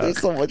 Yeah. They're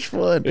so much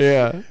fun.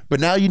 Yeah. But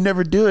now you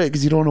never do it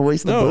because you don't want to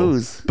waste the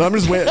booze. But I'm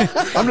just waiting.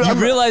 You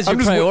realize your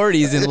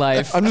priorities in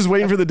life. I'm just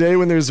waiting for the day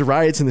when there's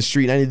riots in the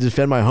street and I need to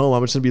defend my home.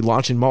 I'm just gonna be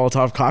launching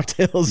Molotov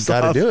cocktails.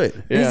 Gotta do it.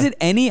 Yeah. Is it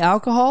any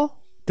alcohol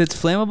that's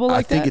flammable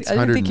like think that? it's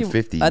didn't think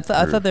 150 I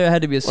thought there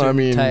had to be a Well, certain I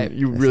mean, type.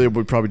 you really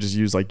would probably just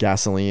use like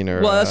gasoline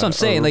or. Well, that's what I'm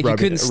saying. or Like, you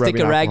rubbing- couldn't stick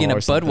rubbing a rag in a alcohol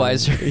or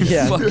something. Budweiser and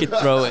Yeah. fucking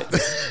throw it.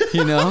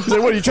 You know? He's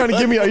like, what are you trying to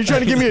give me? Are you trying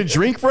to give me a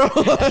drink, bro?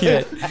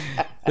 Yeah.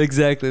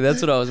 Exactly.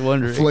 That's what I was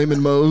wondering.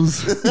 Flaming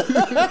Moe's.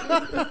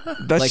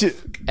 That Like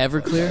shit.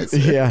 Everclear.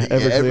 Yeah,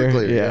 Everclear.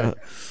 Everclear, Yeah.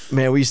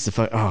 Man, we used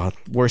to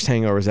worst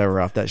hangovers ever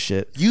off that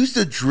shit. You used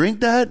to drink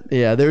that?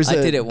 Yeah, there's I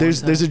a did it one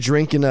there's a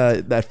drink in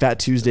that Fat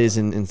Tuesdays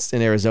in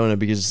Arizona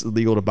because it's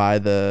illegal to buy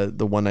the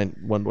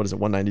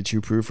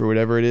 192 proof or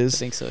whatever it I is.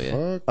 think so,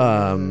 yeah.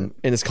 And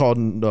it's called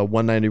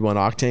 191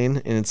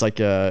 octane, and it's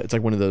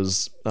like one of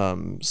those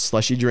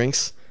slushy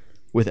drinks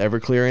with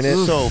Everclear in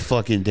it. So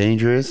fucking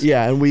dangerous.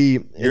 Yeah, and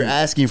You're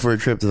asking for a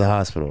trip to the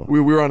hospital. we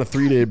were on a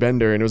 3-day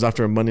bender, and it was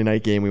after a Monday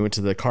night game. We went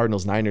to the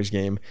Cardinals Niners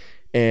game,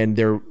 and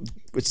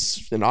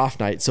it's an off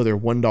night, so they're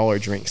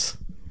 $1 drinks.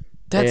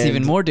 That's And-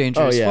 even more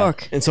dangerous. Oh yeah.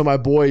 Fuck. And so my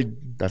boy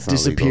That's not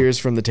disappears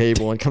from the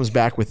table and comes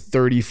back with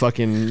 30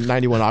 fucking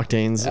 91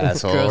 octanes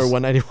Asshole. or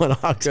 191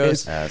 octanes.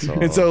 Gross. Asshole.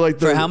 And so like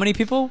For how many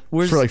people?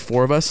 For like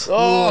 4 of us.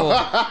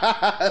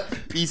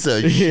 Piece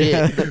of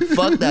shit.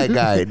 Fuck that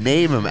guy.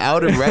 Name him.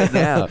 Out him right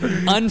now.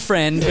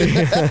 unfriend.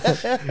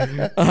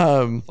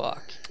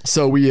 Fuck.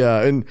 So we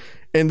and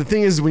the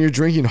thing is when you're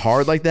drinking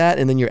hard like that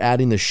and then you're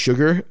adding the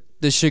sugar.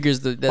 The sugar's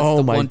that's Oh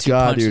the my 1-2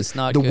 god, punch dude! that's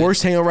not The good.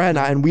 worst hangover I had,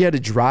 and we had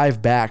to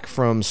drive back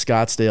from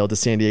Scottsdale to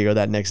San Diego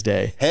that next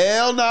day.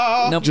 Hell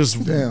no. Nope. Just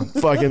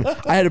fucking.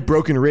 I had a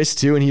broken wrist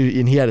too, and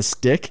he had a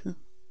stick,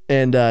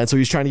 and so he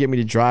was trying to get me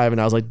to drive,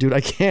 and I was like, dude,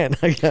 I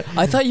can't.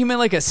 I thought you meant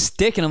like a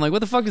stick, and I'm like, what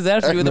the fuck does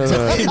that have to do with No,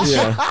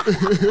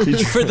 the yeah.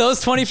 For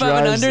those 25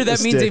 and drives under, that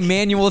a means stick. a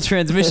manual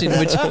transmission,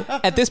 which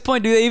at this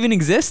point, do they even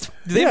exist?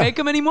 Do they Yeah. make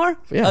them anymore?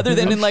 Yeah. Other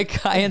than in like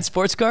high-end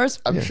sports cars?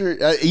 I'm sure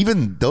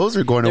even those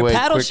are going They're away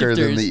paddle quicker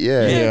than shifters. the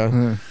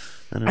Yeah.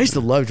 I used to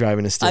love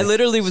driving a stick. I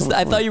literally was.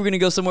 I thought you were gonna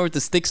go somewhere with the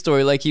stick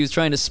story, like he was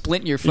trying to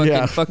splint your fucking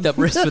Yeah. fucked up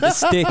wrist with a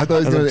stick. I thought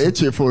he was gonna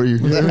itch it for you.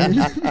 You know what I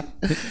mean?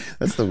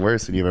 That's the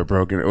worst when you have a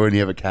broken or when you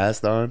have a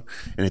cast on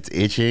and it's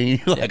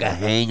itching like a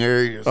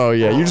hanger. You're Oh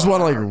yeah, you just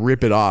want to like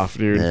rip it off,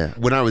 dude. Yeah.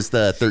 When I was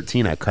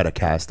 13, I cut a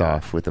cast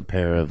off with a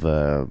pair of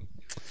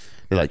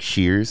They're like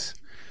shears.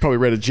 Probably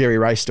read a Jerry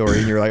Rice story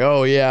and you're like,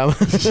 oh yeah.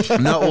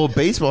 No, well,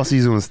 baseball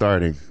season was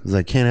starting. I was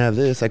like, can't have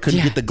this. I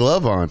couldn't get the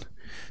glove on.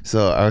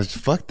 So I was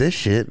fuck this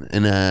shit,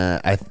 and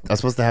I was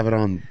supposed to have it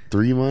on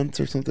 3 months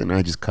or something. And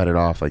I just cut it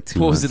off like 2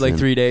 What months. was it, like in.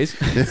 3 days?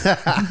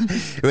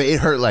 It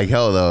hurt like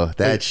hell though.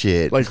 That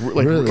shit. like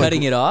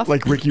Cutting it off?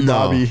 Like Ricky No.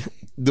 Bobby.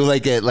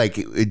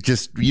 It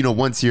just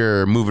once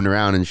you're moving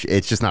around and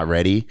it's just not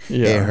ready.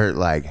 Yeah. It hurt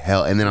like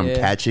hell, and then I'm Yeah.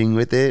 catching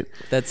with it.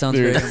 That sounds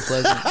Dude. very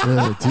unpleasant.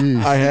 Oh, geez.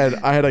 I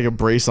had like a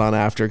brace on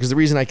after, because the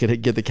reason I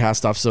could get the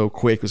cast off so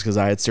quick was because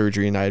I had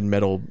surgery and I had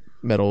metal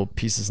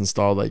pieces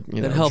installed, like,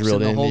 you know, That helps in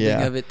drilled the in. holding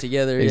Yeah. of it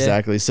together. Yeah.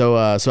 Exactly.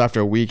 So so after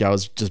a week I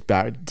was just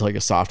back to like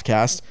a soft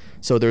cast.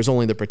 So there's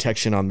only the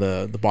protection on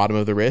the bottom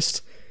of the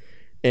wrist.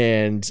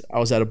 And I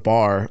was at a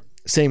bar,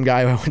 same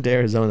guy I went to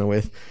Arizona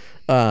with.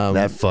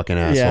 That fucking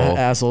asshole. Yeah,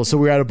 asshole. So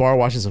we were at a bar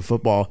watching some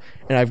football,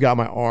 and I've got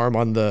my arm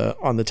on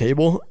the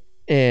table,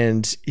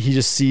 and he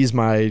just sees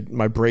my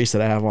brace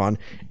that I have on,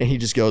 and he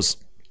just goes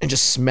and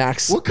just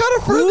smacks. What kind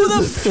of friend Who is the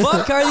this?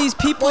 fuck are these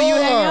people you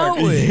hang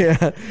out with?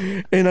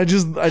 Yeah, and I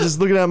just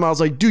looked at him. I was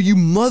like, "Dude, you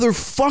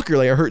motherfucker!"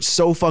 Like, I hurt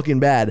so fucking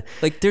bad.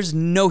 Like, there's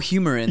no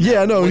humor in that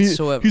Yeah, no.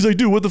 whatsoever. He's like,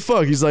 "Dude, what the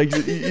fuck?" He's like,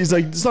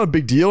 "It's not a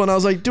big deal." And I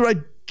was like, "Dude, I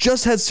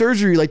just had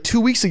surgery like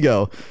 2 weeks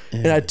ago,"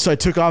 and so I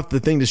took off the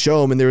thing to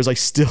show him, and there was like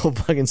still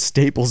fucking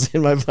staples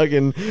in my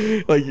fucking,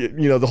 like,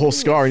 you know, the whole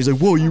scar. And he's like,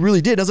 "Whoa, you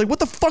really did?" I was like, "What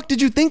the fuck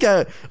did you think?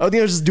 I think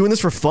I was just doing this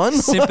for fun."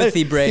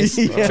 Sympathy brace.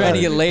 Yeah. Trying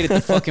to get laid at the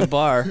fucking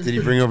bar. Did he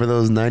bring over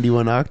those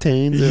 91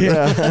 octanes?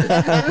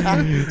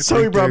 Yeah. So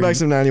we brought back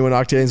some 91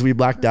 octanes. We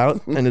blacked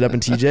out. Ended up in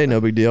TJ.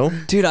 No big deal.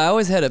 Dude, I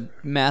always had a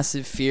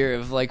massive fear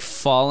of like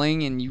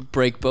falling and you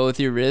break both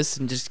your wrists,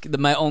 and just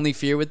my only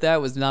fear with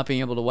that was not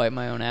being able to wipe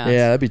my own ass.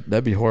 Yeah,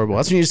 that'd be horrible.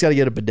 That's when you just got to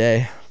get a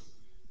bidet.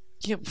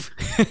 Yep.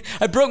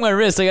 I broke my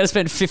wrist. I got to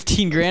spend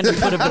 15 grand to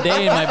put a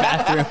bidet in my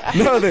bathroom.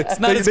 No, It's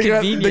not as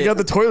convenient. they got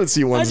the toilet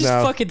seat I ones just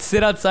now. fucking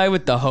sit outside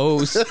with the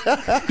hose.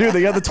 Dude,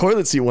 they got the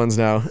toilet seat ones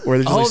now. Where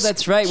they're just Oh, like,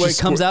 that's right, where it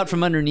just comes squirt- out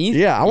from underneath.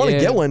 Yeah, I want to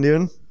get one,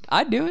 dude.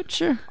 I'd do it,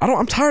 sure.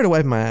 I'm tired of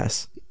wiping my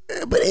ass.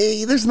 But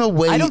hey, there's no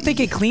way. I don't think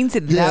it cleans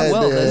it that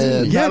well, does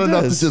it? Yeah, not it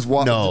enough does. to just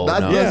walk. No,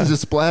 not no. enough Yeah. to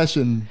just splash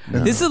and.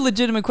 This is a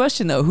legitimate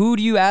question, though. Who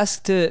do you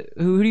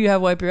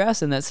have wipe your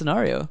ass in that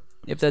scenario?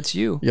 If that's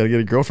you. You gotta get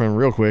a girlfriend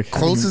real quick.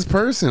 closest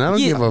person. I don't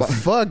Yeah. give a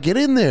fuck. Get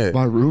in there.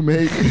 My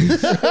roommate.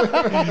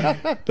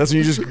 That's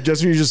when you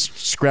just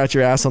scratch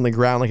your ass on the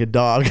ground like a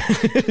dog.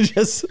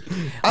 Just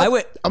I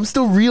would. I'm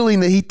still reeling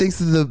that he thinks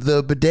that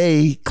the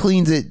bidet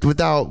cleans it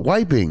without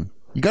wiping.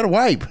 You gotta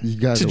wipe You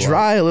got to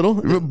dry a little.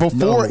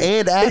 before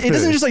and after. It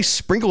doesn't just like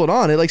sprinkle it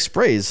on. It like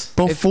sprays.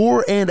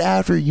 before and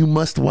after. You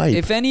must wipe.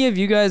 If any of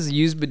you guys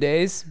use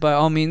bidets, by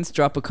all means,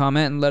 drop a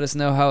comment and let us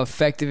know how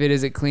effective it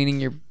is at cleaning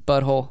your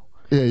butthole.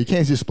 Yeah, you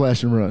can't just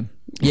splash and run.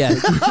 Yeah.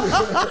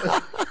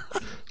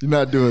 You're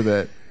not doing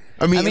that.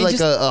 I mean, like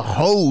just- a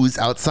hose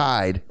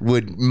outside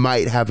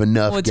might have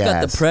enough Well, it's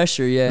gas. got the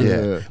pressure, yeah.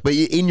 Yeah. But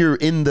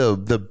in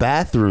the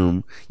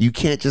bathroom, you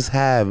can't just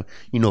have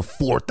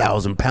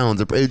 4,000 pounds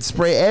of it'd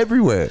spray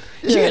everywhere.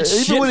 You Yeah, got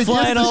even shit when it gets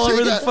flying to all shit,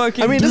 over the got-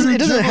 fucking. I mean, it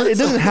Dude,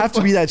 doesn't have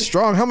to be that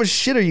strong. How much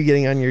shit are you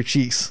getting on your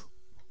cheeks?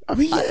 I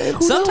mean, yeah,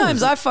 who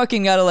sometimes knows? I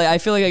fucking gotta I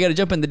feel like I gotta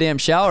jump in the damn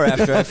shower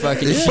after I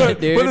fucking shit,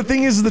 dude. But the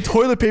thing is, the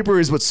toilet paper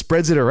is what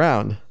spreads it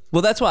around.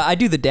 Well, that's why I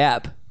do the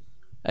dab.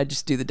 I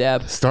just do the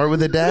dab, Start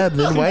with a dab,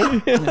 then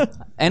wipe.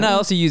 and I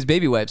also use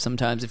baby wipes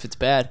sometimes if it's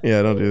bad.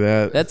 Yeah, don't do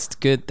that. That's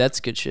good. That's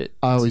good shit.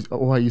 I used to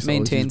always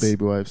Maintains- use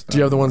baby wipes. Do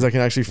you have the ones that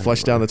can actually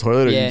flush down the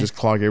toilet, or Yeah. you just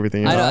clog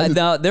everything I up? don't,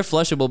 no, they're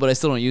flushable, but I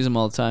still don't use them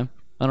all the time.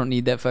 I don't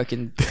need that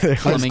fucking I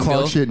just plumbing clog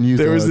bill. shit and use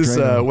There the was this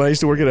Drano. when I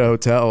used to work at a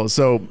hotel.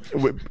 So,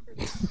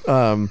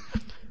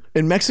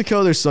 in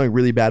Mexico, there's some like,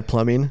 really bad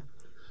plumbing.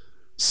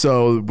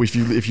 So if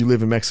you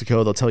live in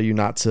Mexico, they'll tell you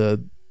not to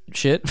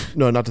Shit.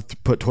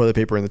 put toilet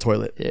paper in the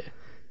toilet. Yeah.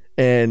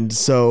 And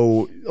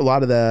so a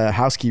lot of the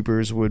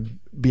housekeepers would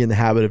be in the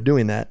habit of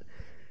doing that.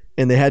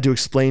 And they had to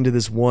explain to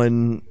this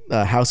one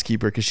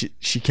housekeeper, because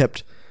she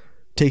kept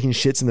taking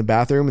shits in the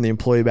bathroom, in the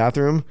employee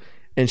bathroom,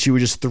 and she would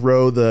just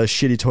throw the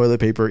shitty toilet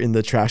paper in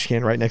the trash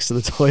can right next to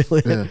the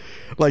toilet. Yeah.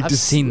 Like I've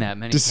seen that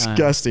many times.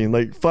 disgusting,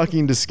 like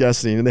fucking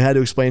disgusting. And they had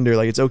to explain to her,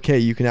 like, it's okay,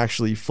 you can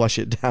actually flush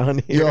it down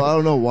here. Yo, I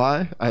don't know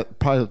why.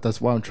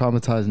 That's why I'm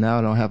traumatized now.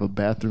 I don't have a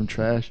bathroom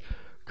trash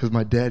because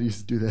my dad used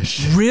to do that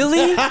shit.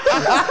 Really?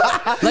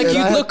 Like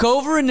you look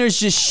over and there's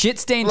just shit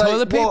stained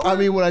toilet paper. Well, I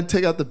mean, when I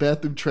take out the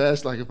bathroom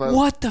trash, like if I,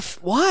 What the?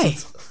 Why?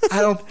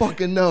 I don't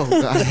fucking know.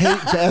 I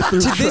hate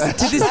bathroom trash.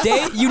 To this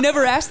day, you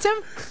never asked him?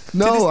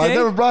 No, this I day?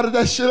 never brought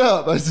that shit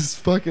up. I just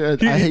fucking, I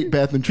hate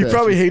bathroom He trash.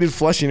 probably hated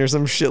flushing or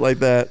some shit like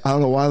that. I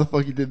don't know why the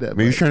fuck he did that.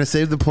 Maybe he's but trying to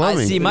save the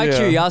plumbing. I see. My Yeah.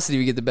 curiosity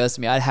would get the best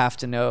of me. I'd have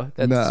to know.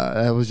 That's, nah,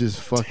 that was just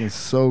fucking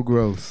so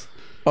gross.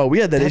 Oh, we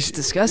had that That's issue.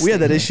 disgusting. We had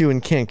that issue in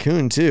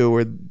Cancun too,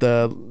 where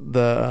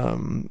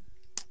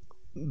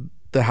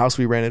the house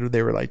we rented,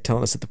 they were like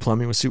telling us that the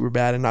plumbing was super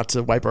bad and not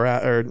to wipe our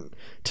ass, or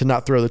to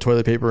not throw the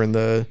toilet paper in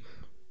the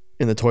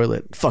in the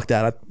toilet. Fuck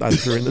that. I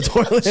threw it in the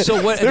toilet.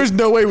 So what- There's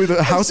no way with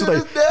a house with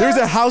like there's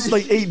a house with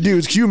like 8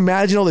 dudes. Can you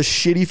imagine all the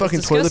shitty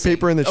fucking toilet Disgusting.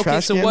 paper in the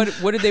trash so can?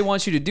 what did they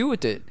want you to do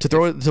with it? To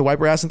throw it, to wipe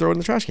her ass and throw it in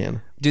the trash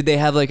can. Did they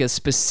have like a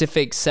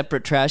specific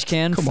separate trash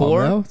can Come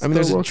for? on, now. I mean,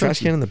 there's a Still trash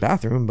tricky. can in the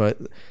bathroom, but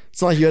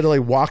it's not like you had to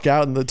like walk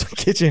out in the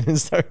kitchen and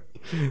start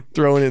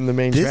throwing it in the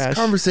main This trash.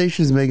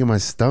 conversation is making my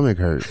stomach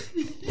hurt.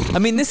 I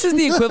mean, this is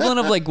the equivalent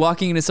of like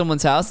walking into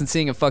someone's house and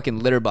seeing a fucking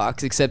litter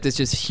box, except it's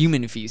just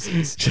human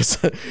feces.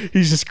 Just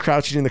he's just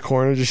crouching in the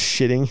corner, just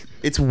shitting.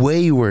 It's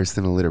way worse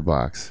than a litter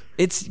box.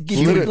 It's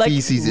Human like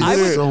feces is I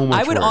would, so much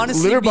I would worse.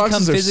 honestly Litter become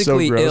boxes are so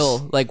physically gross.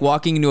 ill, like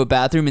walking into a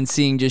bathroom and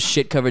seeing just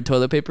shit covered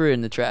toilet paper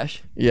in the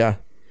trash. Yeah,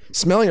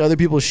 smelling other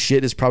people's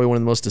shit is probably one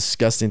of the most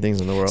disgusting things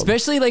in the world.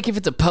 Especially like if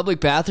it's a public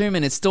bathroom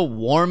and it's still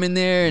warm in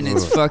there and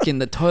it's fucking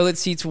the toilet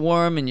seat's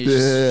warm and you're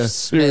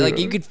just like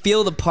you could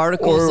feel the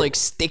particles Or- like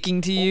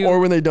sticking to you. Or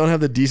when they don't have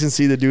the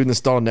decency to do in the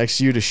stall next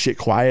to you to shit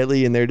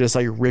quietly and they're just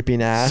like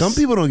ripping ass. Some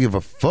people don't give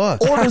a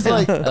fuck. Or there's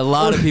like a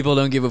lot of people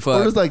don't give a or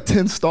fuck. there's like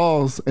 10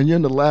 stalls and you're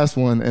in the last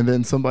one and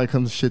then somebody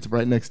comes and shits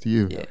right next to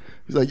you. Yeah.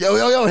 He's like,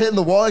 yo, hitting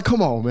the wall. Like,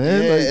 come on,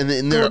 man. Yeah, like, and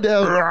then throw they're- it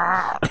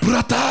down.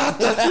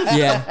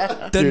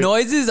 Yeah, the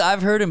noises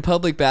I've heard in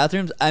public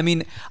bathrooms. I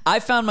mean,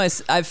 I've found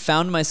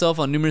myself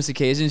on numerous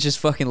occasions just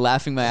fucking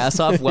laughing my ass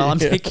off while I'm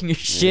taking a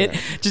shit,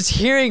 just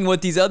hearing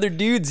what these other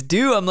dudes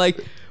do. I'm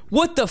like,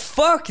 what the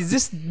fuck is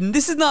this?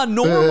 This is not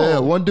normal. Yeah,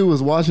 one dude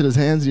was washing his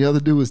hands, and the other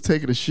dude was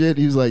taking a shit.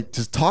 He was like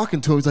just talking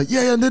to him. He's like,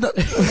 yeah, and then,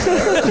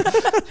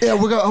 yeah,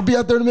 I'll be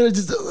out there in a minute.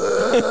 Just,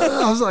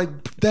 I was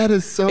like, that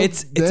is so.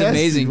 It's nasty,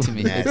 amazing to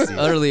me. Nasty.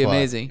 Utterly Fuck.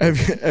 amazing.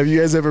 Have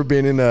you guys ever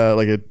been in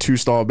like a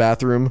 2-stall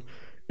bathroom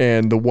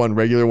and the one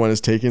regular one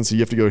is taken, so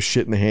you have to go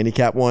shit in the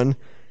handicap one,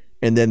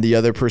 and then the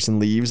other person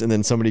leaves, and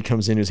then somebody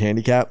comes in who's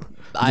handicapped?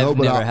 I've No,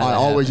 but never I had that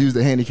always happen. use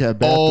the handicap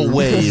bathroom.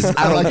 Always. I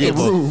don't like give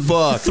the a room.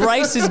 fuck.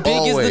 Thrice as big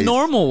as the Always.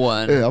 normal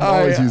one. Yeah, I'm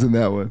always using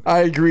that one. I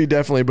agree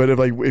definitely, but if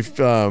with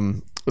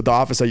the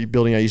office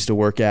building I used to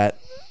work at,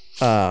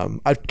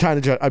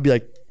 I'd be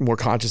like more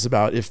conscious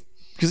about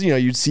because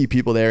you'd see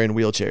people there in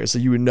wheelchairs, so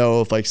you would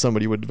know if like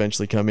somebody would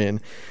eventually come in.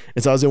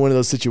 And so I was in one of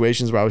those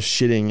situations where I was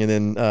shitting,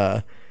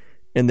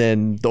 and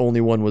then the only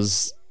one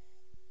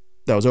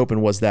that was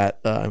open was that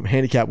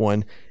handicap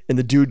one, and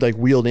the dude like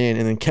wheeled in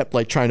and then kept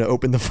like trying to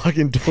open the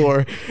fucking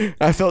door.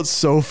 I felt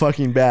so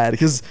fucking bad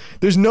because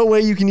there's no way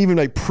you can even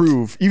like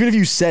prove, even if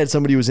you said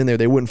somebody was in there,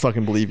 they wouldn't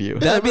fucking believe you.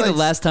 That'd be the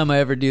last time I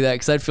ever do that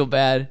because I'd feel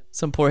bad.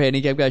 Some poor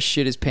handicap guy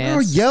shit his Oh,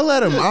 pants. yell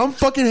at him. I'm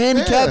fucking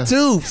handicapped Yeah.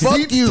 too. Fuck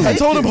Seats you. I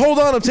told him, hold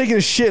on, I'm taking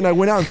a shit, and I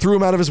went out and threw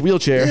him out of his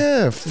wheelchair.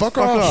 Yeah, fuck Fuck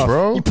off, off.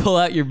 bro. You pull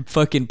out your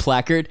fucking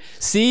placard.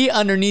 See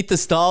underneath the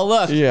stall.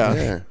 Look. Yeah.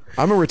 Yeah.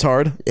 I'm a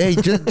retard. Hey,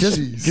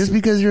 just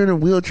because you're in a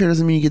wheelchair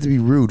doesn't mean you get to be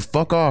rude.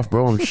 Fuck off,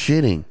 bro. I'm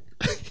shitting.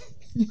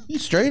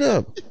 Straight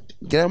up.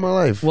 Get out of my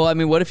life. Well, I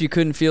mean, what if you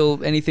couldn't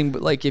feel anything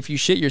but like if you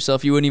shit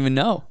yourself, you wouldn't even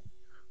know?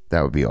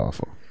 That would be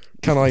awful.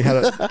 Kind of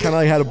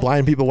like how to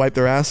blind people wipe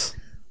their ass.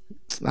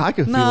 I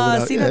can feel Nah,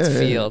 it. see, that's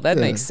feel. That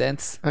makes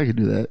sense. I could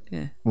do that.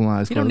 Yeah. With my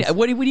eyes You don't. closed.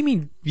 What do you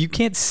mean? You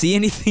can't see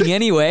anything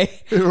anyway.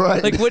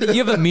 Right. Like, what?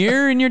 You have a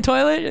mirror in your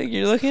toilet? Like,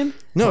 you're looking?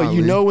 No, Probably.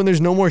 you know when there's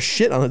no more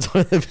shit on the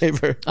toilet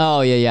paper. Oh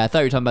yeah. I thought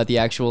you were talking about the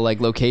actual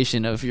like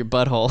location of your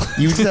butthole.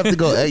 You just have to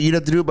go. You'd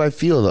have to do it by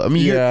feel, though. I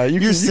mean, Yeah,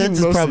 your you can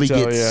senses mostly probably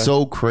tell, get yeah.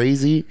 so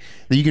crazy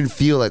that you can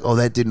feel like, oh,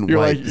 that didn't You're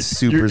wipe like-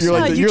 super. you're slow.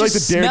 like No, the- you you're like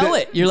just the dare- smell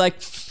it. You're like,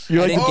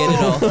 You're I like- didn't get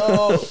it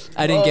all.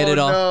 I didn't get it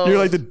all. You're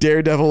like the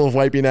daredevil of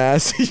wiping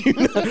ass.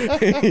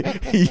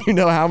 You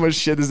know how much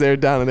shit is there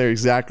down in there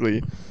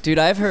exactly. Dude,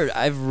 I've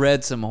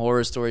read some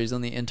horror stories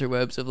on the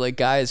interwebs of like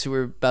guys who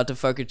were about to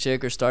fuck a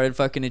chick or started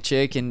fucking a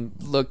chick and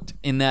looked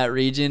in that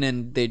region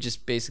and they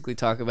just basically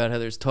talk about how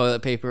there's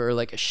toilet paper or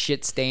like a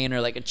shit stain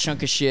or like a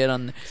chunk of shit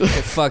on their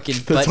fucking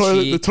butt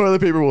The cheek.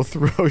 toilet paper will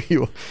throw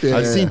you. Yeah.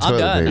 I've seen I'm toilet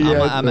done. paper.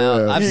 I'm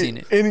out. Yeah. I've seen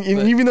it. And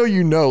even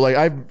though like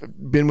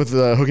I've been with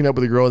hooking up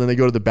with a girl and then they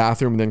go to the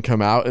bathroom and then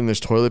come out and there's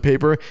toilet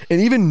paper, and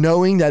even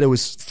knowing that it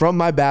was from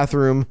my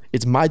bathroom,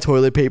 it's my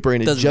toilet paper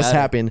and it Doesn't just matter.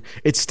 happened,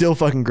 it still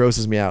fucking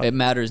grosses me out. It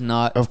matters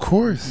not. Of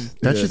course,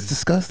 that Yeah. shit's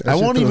disgusting. That I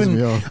shit won't throws me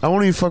even. off. I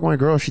won't even fuck my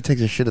girl if she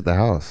takes a shit at the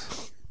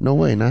house. No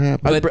way, not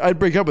happening. I'd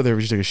break up with her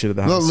if she took a shit at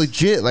the No, house.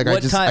 legit. Like I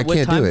What just time? I What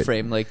can't time do it.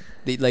 frame? Like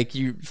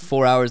you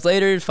 4 hours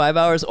later, 5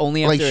 hours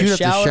only after Like a shoot have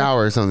shower? to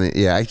shower or something.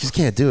 Yeah, I just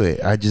can't do it.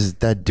 I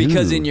just that dude.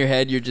 Because in your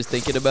head you're just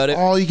thinking about it.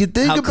 all you can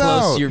think how about.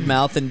 close your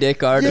mouth and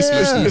dick are to Yeah.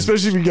 species.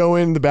 Especially if you go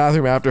in the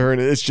bathroom after her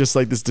and it's just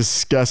like this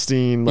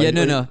disgusting. Like,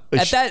 Yeah, no.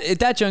 like At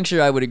that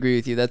juncture, I would agree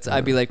with you.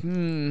 I'd be like,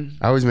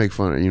 I always make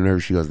fun of her. You know, whenever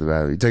she goes to the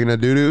bathroom. You taking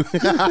that doo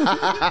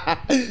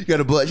doo? You got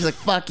a butt. She's like,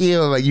 fuck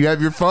you. I'm like, you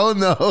have your phone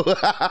though.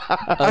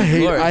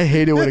 I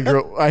hate it when a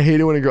girl.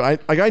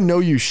 I know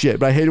you shit,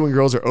 but I hate it when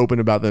girls are open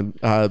about them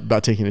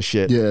about taking a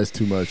shit. Yeah, it's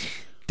too much.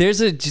 There's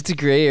just a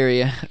gray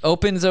area.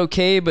 Open's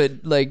okay, but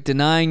like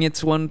denying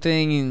it's one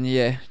thing,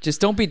 and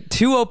just don't be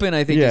too open.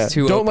 I think is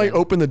too. Don't open. like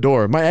open the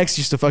door. My ex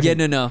used to fucking.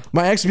 Yeah, no.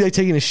 My ex would be like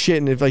taking a shit,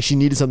 and if like she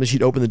needed something,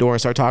 she'd open the door and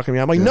start talking to me.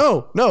 I'm like,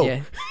 no,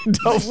 Yeah.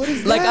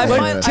 don't.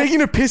 Like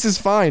Taking a piss is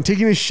fine.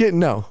 Taking a shit,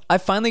 no. I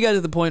finally got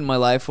to the point in my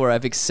life where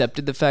I've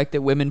accepted the fact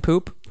that women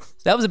poop.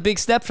 That was a big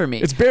step for me.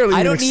 It's barely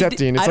I even don't need-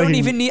 accepting. It's I don't like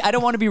even need. I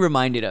don't want to be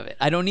reminded of it.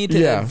 I don't need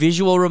Yeah. a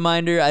visual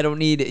reminder. I don't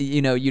need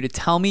you to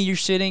tell me you're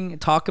shitting,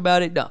 talk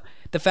about it. No,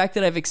 the fact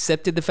that I've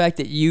accepted the fact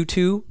that you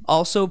two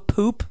also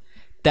poop.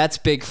 That's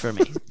big for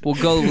me. We'll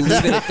leave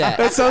it at that.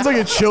 That sounds like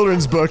a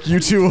children's book. You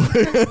two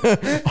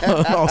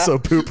also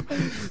poop.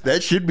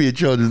 That should be a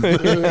children's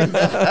book.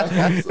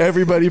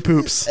 Everybody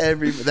poops.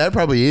 That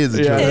probably is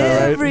a Yeah, children's I know,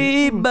 right?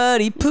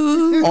 Everybody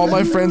poop. All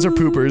my friends are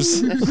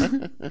poopers.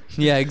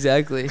 Yeah,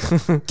 exactly.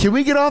 Can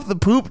we get off the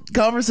poop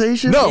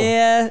conversation? No.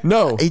 Yeah.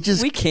 No. It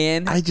just We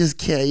can. I just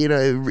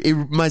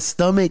can't. My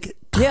stomach.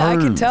 Yeah, I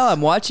can turns. tell. I'm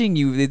watching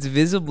you. It's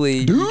visibly.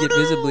 You get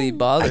visibly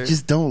bothered. I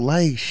just don't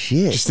like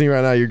shit. Just think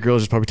right now, your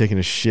girl's just probably taking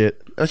a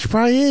shit. She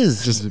probably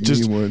is. Just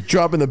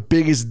dropping the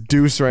biggest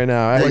deuce right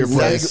now at your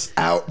place.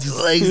 out,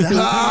 legs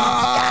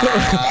out.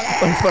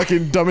 Like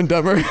fucking Dumb and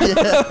Dumber.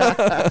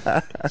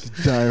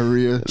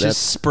 Diarrhea.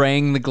 just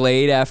spraying the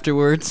Glade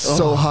afterwards.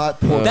 So hot.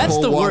 Pour That's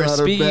cold the water worst. out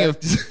her Speaking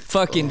back. of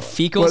fucking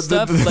fecal What,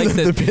 stuff, the- like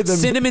the, the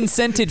cinnamon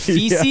scented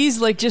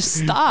feces, like just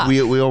stop.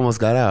 We almost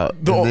got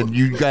out. The- and then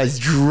you guys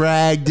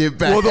dragged it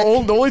back.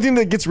 Well, the only thing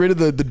that gets rid of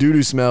the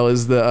doo-doo smell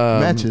is the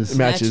Matches.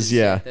 Matches,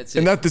 yeah. yeah, that's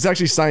And it. that's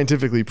actually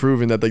scientifically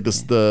proven that like the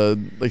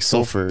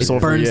Sulfur. it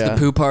sulfur, burns yeah. the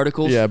poo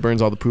particles. Yeah, it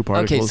burns all the poo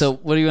particles. Okay, so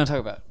what do you want to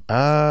talk about?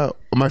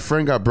 My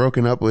friend got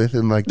broken up with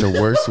in like the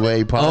worst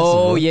way possible.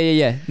 Oh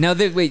yeah. Now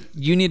wait,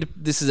 you need.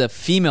 This is a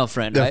female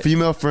friend, A right?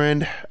 female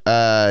friend.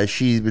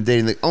 She's been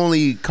dating like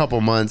only a couple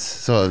months,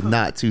 so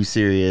not too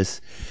serious.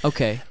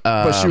 Okay,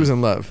 but she was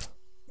in love.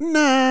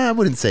 Nah, I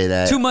wouldn't say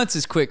that. 2 months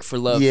is quick for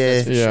love. Yeah,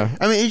 that's for Yeah. sure.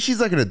 I mean, she's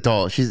like an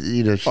adult.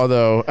 She's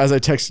Although, as I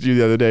texted you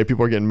the other day,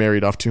 people are getting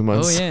married off 2 Oh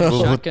months. yeah,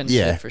 Well, shotgun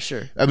yeah. shit for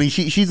sure. I mean,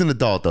 she's an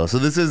adult though, so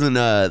this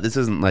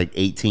isn't like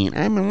 18.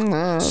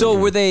 So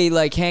were they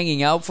like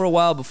hanging out for a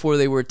while before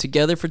they were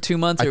together for 2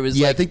 months, or it was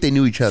yeah, like I think they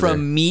knew each other.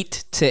 from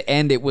meet to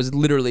end? It was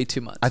literally 2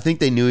 months. I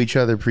think they knew each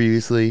other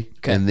previously,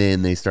 Okay. and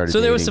then they started.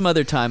 So there was dating. some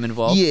other time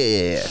involved.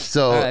 Yeah.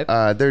 So All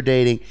right. they're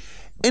dating.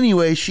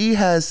 Anyway,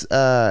 she's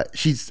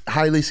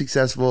highly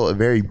successful, a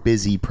very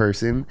busy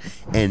person,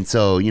 and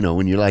so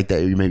when you're like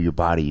that, maybe your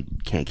body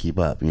can't keep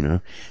up.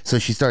 So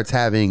she starts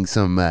having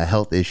some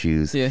health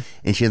issues. Yeah.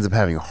 And she ends up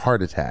having a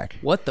heart attack.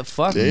 What the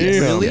fuck?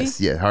 Damn. Really?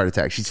 Yes, yeah, heart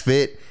attack. She's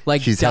fit.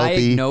 Like she's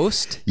healthy.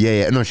 diagnosed?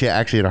 Yeah. No, she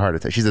actually had a heart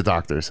attack. She's a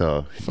doctor,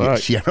 so Fuck.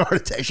 she had a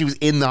heart attack. She was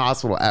in the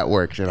hospital at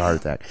work. She had a heart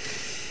attack.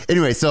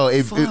 Anyway, so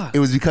it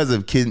was because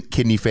of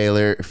kidney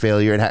failure.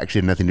 It actually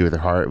had nothing to do with her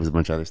heart. It was a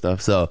bunch of other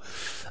stuff. So,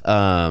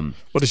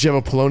 What, does she have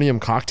a polonium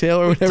cocktail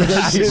or whatever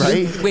that shit is?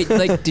 right? Wait,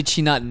 like, did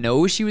she not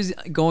know she was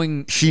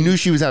going? She knew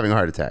she was having a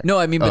heart attack. No,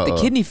 I mean, but the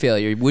Oh. kidney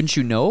failure. Wouldn't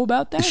you know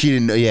about that? She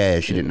didn't know. Yeah,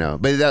 she didn't know.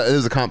 But it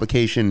was a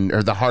complication,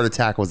 or the heart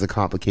attack was a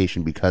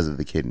complication because of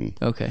the kidney.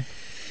 Okay.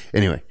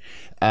 Anyway,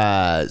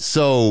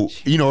 so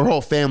her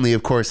whole family,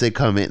 of course, they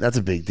come in. That's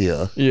a big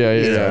deal. Yeah,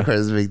 You know, yeah. Of course,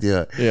 it's a big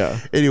deal. Yeah.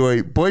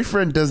 Anyway,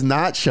 boyfriend does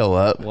not show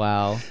up.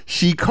 Wow.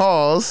 She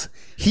calls.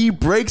 He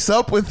breaks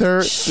up with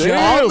her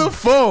Damn. on the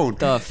phone.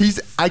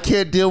 The I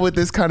can't deal with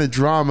this kind of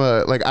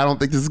drama. Like, I don't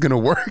think this is gonna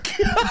work.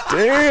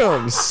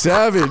 Damn,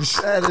 savage.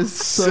 That is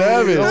so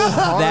Savage.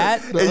 hard,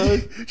 That-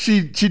 dog.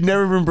 She'd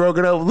never been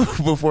broken up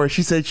before.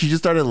 She said she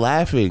just started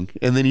laughing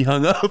and then he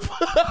hung up.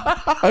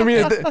 I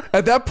mean,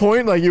 at that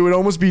point, like, it would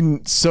almost be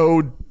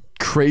so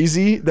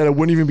crazy that it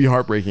wouldn't even be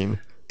heartbreaking.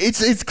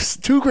 It's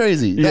too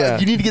crazy. Yeah.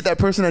 You need to get that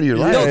person out of your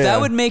life. No, Yeah.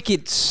 that would make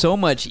it so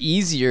much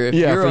easier if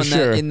Yeah, you're for on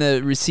sure. that in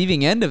the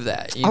receiving end of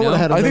that. You I know? would've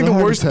had a I think the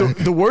heart worst, attack.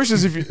 the worst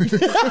is if you.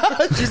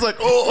 She's like,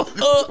 oh.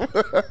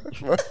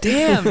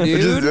 Damn,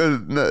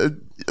 dude. No,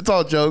 it's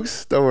all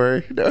jokes. Don't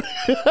worry. No.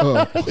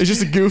 It's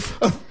just a goof.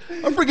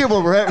 I forget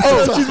what we're at.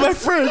 Oh, she's my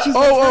friend. She's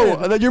my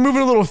friend. You're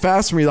moving a little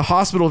fast for me. The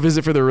hospital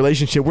visit for the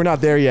relationship. We're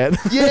not there yet.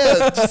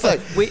 Yeah, just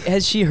like. Wait,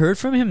 has she heard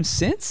from him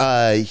since?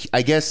 I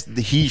guess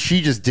she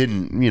just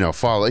didn't,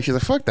 follow. She's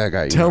like, fuck that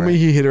guy. Tell me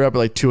he hit her up at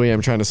like 2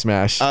 a.m. trying to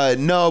smash.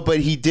 No, but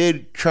he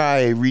did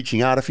try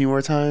reaching out a few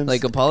more times.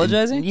 Like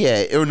apologizing?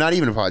 Yeah, or not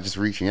even apologize, just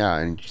reaching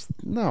out and just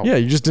no. yeah,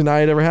 you just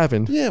deny it ever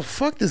happened. Yeah,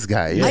 fuck this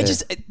guy. Yeah.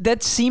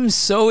 That seems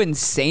so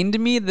insane to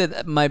me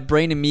that my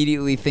brain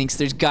immediately thinks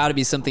there's got to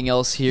be something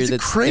else here He's a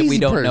that crazy we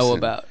don't know person.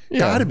 about. Yeah.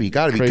 Gotta be.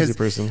 Crazy Because,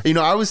 person.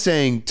 I was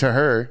saying to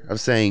her,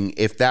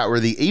 if that were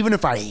even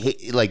if I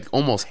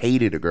almost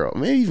hated a girl,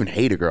 maybe even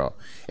hate a girl,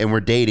 and we're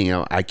dating,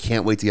 I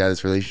can't wait to get out of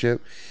this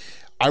relationship.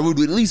 I would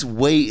at least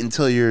wait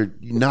until you're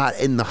not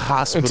in the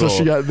hospital. Until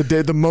she got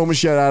the moment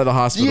she got out of the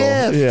hospital.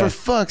 Yeah, for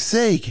fuck's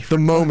sake. The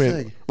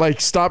moment, like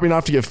stopping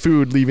off to get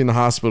food, leaving the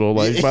hospital.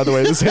 Like, by the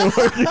way, this ain't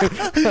working.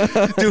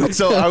 Dude,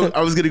 so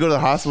I was gonna go to the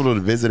hospital to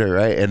visit her,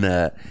 right?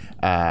 And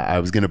I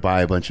was gonna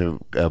buy a bunch of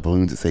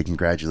balloons that say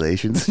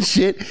congratulations and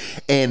shit,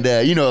 and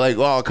like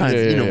all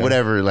kinds,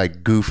 whatever,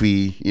 like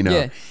goofy,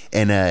 Yeah.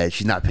 And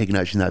she's not picking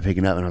up, and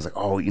I was like,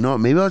 oh, you know what?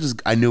 Maybe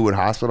I knew what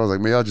hospital. I was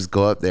like, maybe I'll just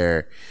go up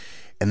there.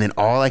 And then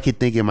all I could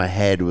think in my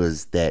head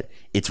was that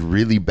it's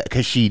really bad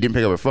because she didn't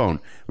pick up her phone.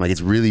 I'm like,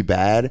 it's really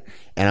bad,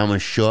 and I'm gonna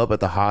show up at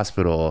the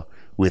hospital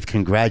with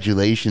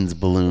congratulations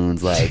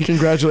balloons, like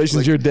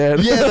congratulations, you're dead.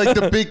 Yeah, like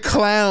the big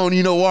clown,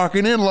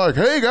 walking in like,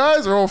 hey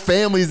guys, our whole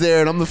family's there,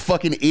 and I'm the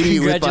fucking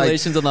idiot.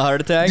 Congratulations on the heart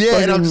attack. Yeah,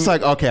 and I'm just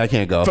like, okay, I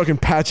can't go. Fucking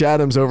Patch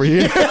Adams over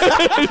here.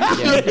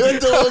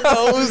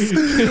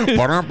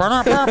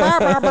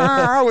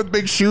 With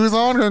big shoes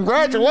on.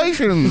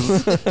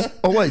 Congratulations.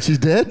 Oh wait, she's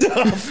dead.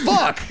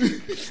 Fuck.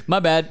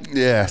 My bad.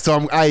 Yeah,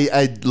 so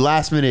I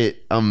last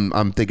minute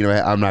I'm thinking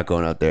about I'm not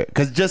going out there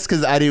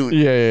because I didn't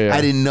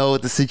I didn't know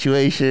what the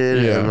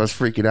situation. Yeah. I was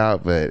freaking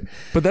out, but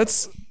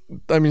that's,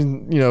 I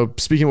mean,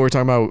 speaking of what we're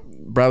talking about,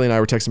 Bradley and I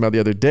were texting about the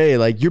other day,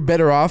 like you're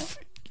better off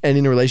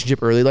ending a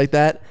relationship early like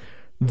that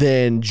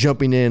than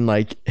jumping in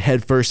like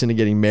head first into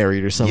getting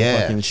married or some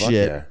fucking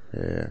shit.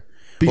 Yeah.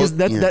 Because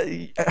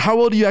how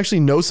well do you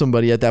actually know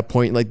somebody at that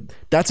point? Like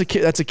that's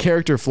a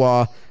character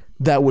flaw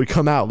that would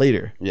come out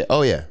later. Yeah.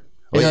 Oh yeah.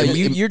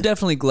 You're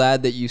definitely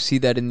glad that you see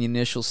that in the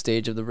initial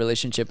stage of the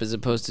relationship as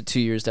opposed to 2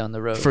 years down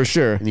the road. For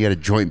sure. And you got a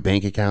joint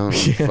bank account.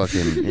 And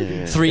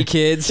fucking 3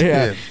 kids.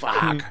 Yeah.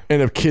 Fuck.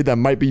 And a kid that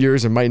might be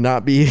yours or might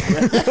not be.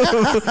 Fucking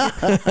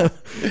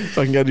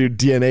got to do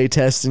DNA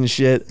tests and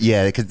shit.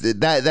 Yeah, because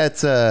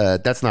that's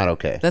not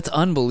okay. That's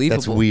unbelievable.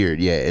 That's weird.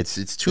 Yeah,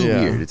 it's too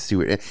weird. It's too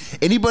weird.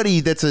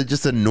 Anybody that's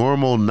just a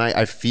normal nice,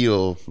 I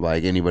feel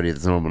like anybody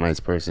that's a normal nice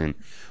person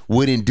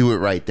wouldn't do it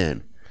right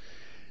then.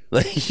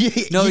 Like,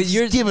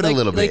 you're give it like, a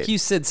little bit. Like you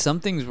said,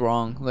 something's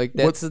wrong. Like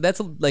that's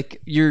like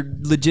you're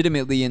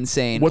legitimately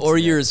insane, or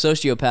you're a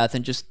sociopath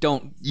and just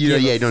don't.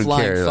 Don't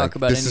care. Fuck like,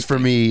 about this anything. is for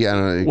me. I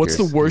don't know. What's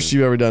the worst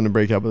you've ever done to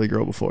break up with a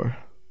girl before?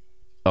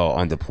 Oh,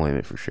 on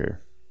deployment for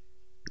sure.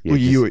 Yeah, well,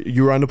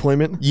 you were on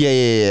deployment?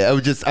 Yeah.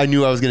 I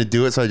knew I was gonna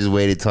do it, so I just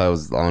waited till I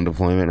was on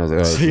deployment. I was like,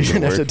 oh, so you're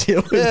gonna have to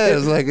deal with it. Yeah,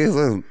 it's like it's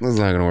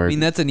not gonna work. I mean,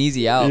 that's an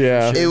easy out.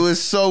 Yeah, for sure. It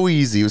was so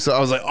easy. So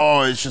I was like,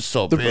 oh, it's just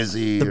so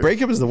busy. The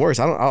breakup is the worst.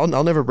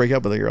 I'll never break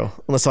up with a girl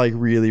unless I like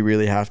really,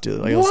 really have to.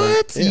 Like,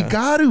 what? You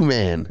got to,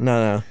 man.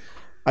 No.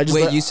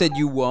 Wait, you said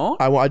you won't?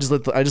 I just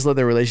let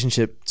the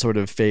relationship sort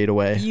of fade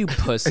away. You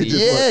pussy.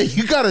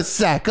 You gotta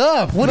sack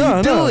up. What are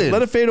you doing?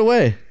 Let it fade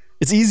away.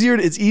 It's easier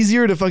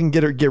to fucking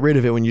get rid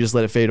of it when you just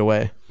let it fade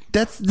away.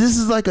 This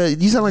is like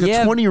you sound like a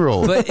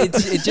 20-year-old. But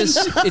it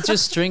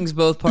just strings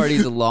both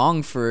parties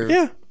along for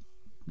For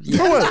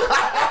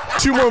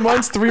what? 2 more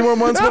months, 3 more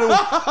months?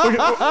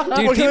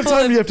 What kind of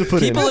time do you have to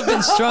put in? People have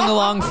been strung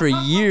along for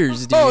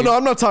years, dude. Oh no,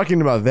 I'm not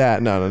talking about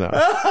that. No.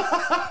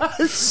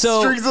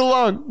 So strings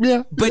along.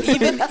 Yeah. But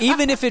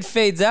even if it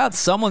fades out,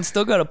 someone's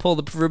still got to pull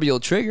the proverbial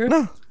trigger.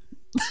 No.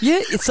 Yeah,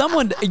 it's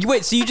someone.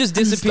 Wait, so you just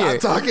disappear?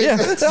 Stop talking. Yeah.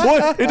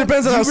 Well, it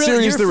depends on how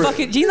serious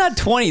the He's not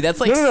 20.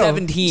 That's like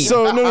 17.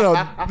 So no.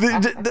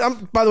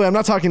 By the way, I'm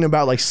not talking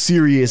about like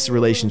serious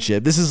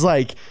relationship. This is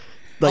like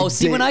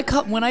see, when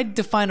I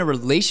define a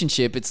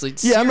relationship, it's like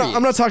serious.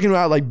 I'm not talking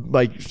about like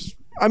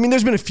I mean,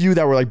 there's been a few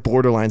that were like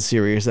borderline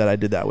serious that I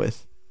did that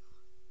with,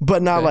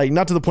 but not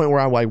not to the point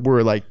where I'm like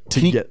we're like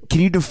Can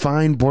you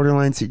define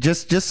borderline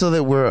just so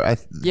that we're I'm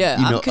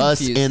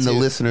us and the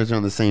listeners are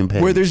on the same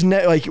page? Where there's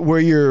where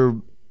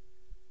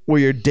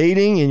you're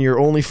dating and you're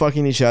only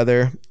fucking each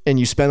other and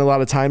you spend a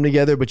lot of time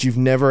together, but you've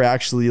never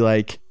actually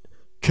like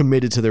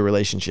committed to the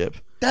relationship.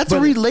 That's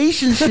a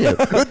relationship.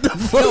 What the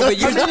fuck?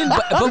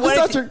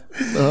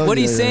 What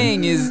he's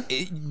saying is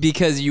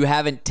because you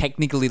haven't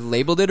technically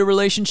labeled it a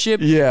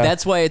relationship. Yeah,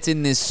 that's why it's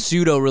in this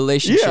pseudo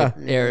relationship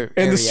area.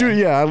 And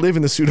I live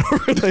in the pseudo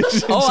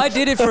relationship. Oh, I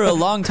did it for a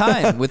long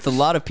time with a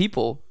lot of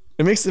people.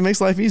 It makes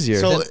life easier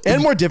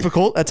and more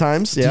difficult at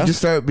times. Yeah, you just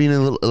start being a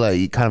little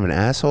like kind of an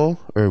asshole,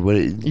 or what?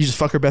 You just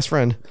fuck her best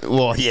friend.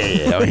 Well,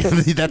 yeah. I mean,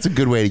 that's a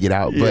good way to get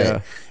out.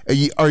 But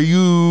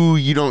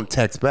you don't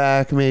text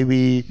back?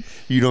 Maybe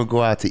you don't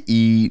go out to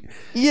eat.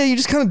 Yeah, you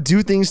just kind of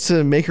do things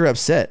to make her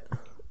upset.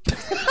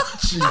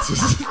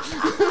 Jesus.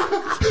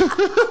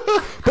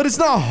 But it's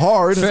not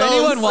hard. For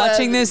anyone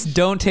watching this,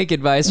 don't take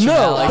advice from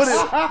Alex.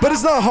 But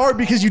it's not hard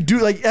because you do,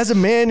 like, as a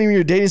man when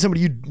you're dating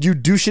somebody, you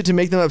do shit to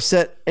make them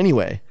upset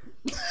anyway.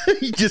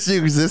 Just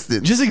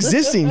existing. Just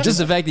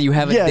the fact that you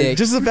have a dick.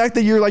 Just the fact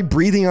that you're like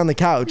breathing on the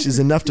couch is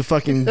enough to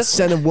fucking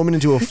send a woman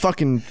into a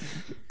fucking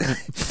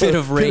fit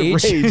of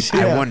rage.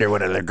 Yeah. I wonder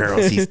what other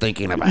girls he's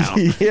thinking about.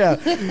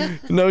 Yeah,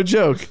 no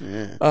joke.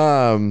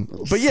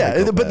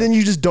 But then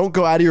you just don't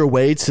go out of your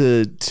way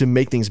to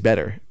make things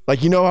better.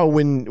 Like, you know how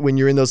when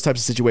you're in those types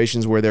of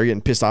situations where they're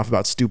getting pissed off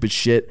about stupid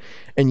shit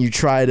and you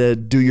try to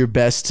do your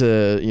best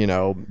to,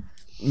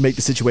 make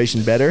the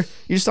situation better,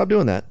 you just stop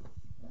doing that.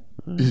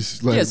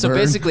 It's like Yeah, so burn.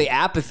 basically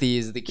apathy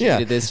is the key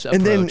to this approach.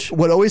 And then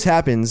what always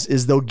happens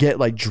is they'll get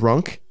like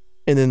drunk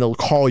and then they'll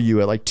call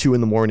you at like 2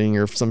 a.m.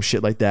 or some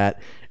shit like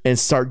that and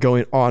start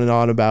going on and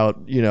on about,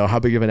 you know, how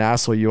big of an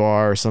asshole you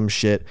are or some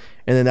shit.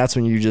 And then that's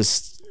when you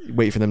just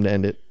wait for them to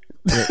end it.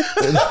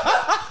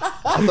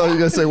 I thought you were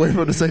gonna say wait for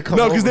them to say come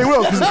No, over. because they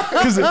will.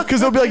 Because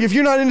they'll be like, if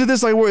you're not into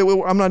this, like,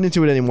 I'm not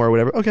into it anymore or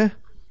whatever. Okay.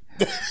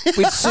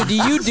 Wait, so do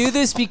you do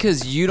this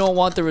because you don't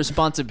want the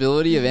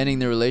responsibility of ending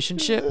the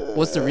relationship?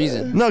 What's the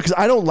reason? No, because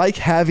I don't like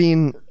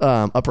having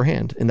upper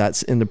hand in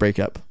the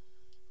breakup.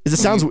 It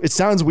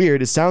sounds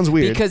weird. It sounds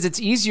weird. Because it's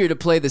easier to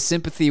play the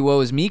sympathy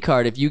woe is me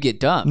card if you get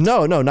dumped.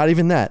 No, not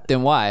even that.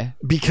 Then why?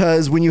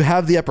 Because when you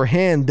have the upper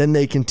hand, then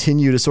they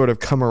continue to sort of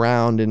come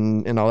around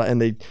and all that, and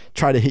they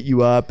try to hit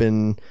you up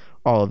and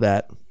all of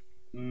that.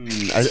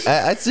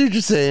 I see what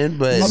you're saying,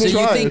 but So you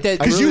trying. think that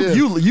Because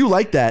you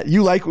like that.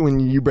 You like when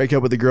you break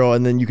up with a girl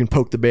and then you can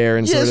poke the bear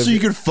and yeah, sort of. so you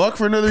could fuck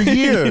for another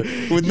year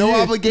with no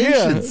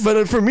obligations. Yeah.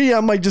 But for me,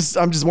 I'm just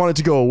want it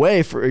to go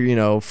away for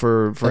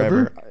for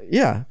forever.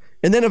 Yeah.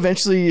 And then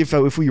eventually,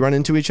 if we run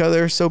into each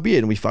other, so be it,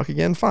 and we fuck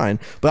again, fine.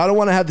 But I don't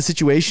want to have the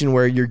situation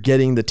where you're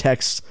getting the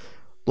text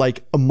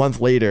like a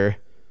month later.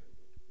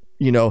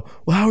 You know,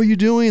 well, how are you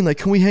doing? Like,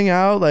 can we hang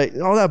out? Like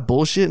all that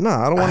bullshit. No,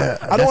 I don't want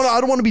to. I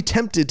don't want to be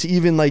tempted to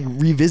even like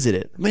revisit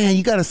it. Man,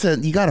 you gotta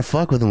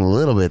fuck with them a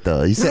little bit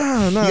though. You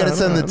gotta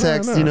send the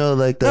text. You know,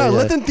 like the.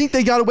 Let them think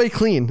they got away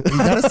clean. You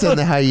gotta send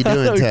the how you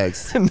doing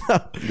text. No.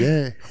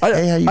 Yeah. I,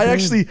 Hey, how you I doing?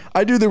 actually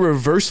I do the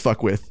reverse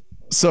fuck with.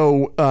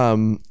 So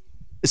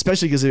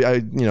especially because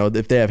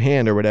if they have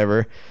hand or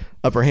whatever,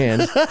 upper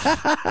hand,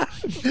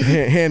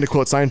 hand to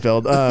quote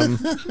Seinfeld.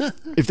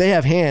 If they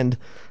have hand,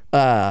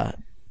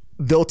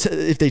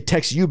 if they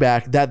text you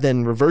back, that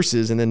then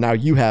reverses, and then now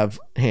you have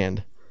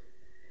hand.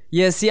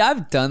 Yeah, see,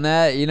 I've done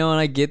that. You know, when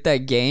I get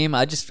that game,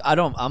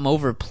 I'm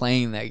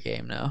overplaying that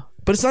game now.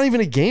 But it's not even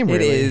a game,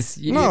 really. It is.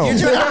 No.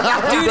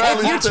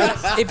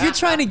 If you're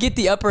trying to get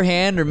the upper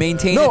hand or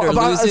maintain it or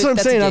but lose that's it, what I'm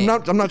that's a saying. game.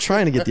 I'm not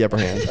trying to get the upper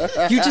hand.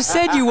 You just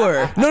said you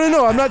were.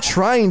 No. I'm not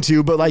trying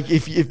to. But like,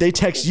 if they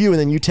text you and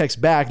then you text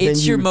back, then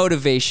It's your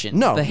motivation.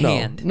 No, the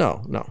hand.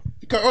 No.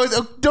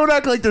 Don't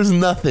act like there's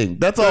nothing.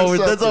 That's all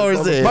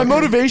we're saying. My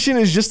motivation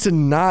is just to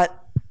not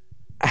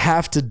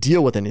have to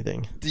deal with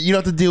anything. You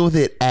don't have to deal with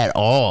it at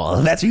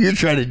all. That's what you're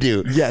trying to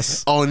do.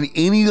 Yes. On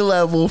any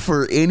level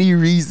for any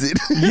reason.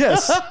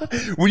 Yes.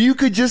 When you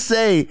could just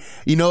say,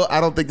 I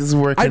don't think this is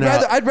working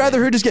out. I'd rather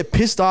her just get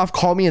pissed off,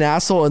 call me an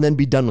asshole, and then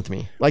be done with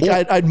me. Like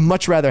I'd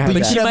much rather have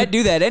But that. she might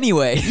do that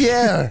anyway.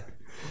 Yeah.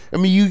 I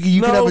mean,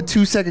 you could have a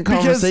 2-second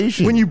because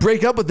conversation. when you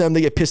break up with them,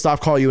 they get pissed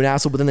off, call you an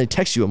asshole, but then they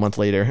text you a month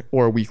later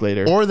or a week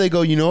later. Or they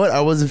go, you know what?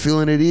 I wasn't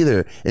feeling it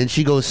either. And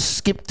she goes,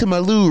 skip to my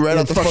loo right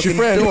out the fucks your fucking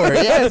friend. door.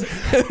 Yes.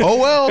 Oh,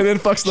 well. and then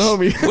fucks the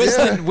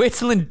homie.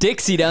 Whistling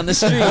Dixie down the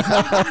street.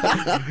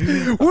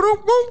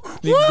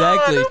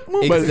 Exactly.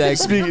 But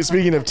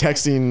speaking of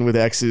texting with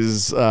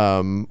exes,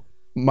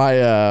 my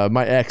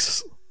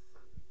ex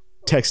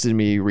texted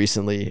me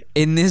recently.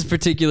 In this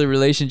particular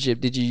relationship,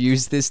 did you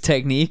use this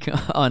technique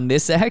on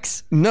this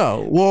ex?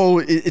 No. Well,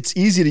 it's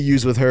easy to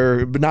use with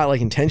her, but not like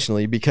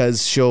intentionally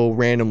because she'll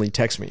randomly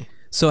text me.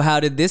 So how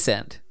did this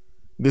end?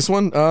 This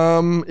one,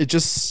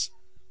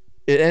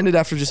 it ended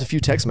after just a few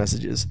text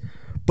messages.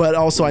 But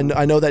also,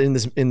 I know that in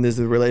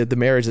the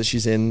marriage that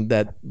she's in,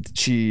 that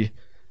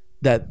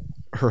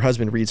her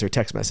husband reads her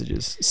text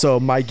messages. So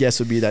my guess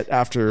would be that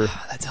after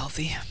That's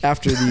healthy.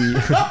 after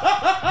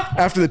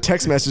the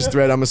text message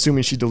thread, I'm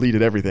assuming she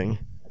deleted everything.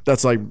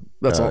 That's the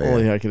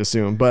only thing I could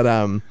assume. But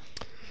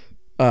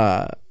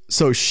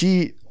so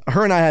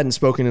her and I hadn't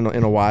spoken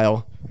in a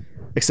while,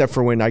 except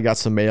for when I got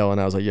some mail and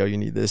I was like, "Yo, you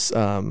need this."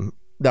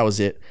 That was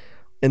it.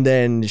 And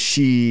then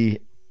she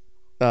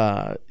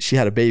had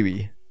a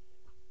baby,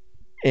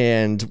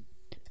 and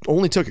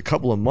only took a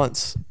couple of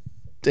months.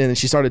 And then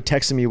she started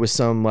texting me with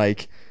some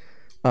like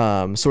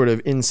sort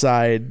of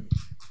inside,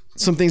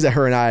 some things that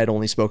her and I had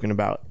only spoken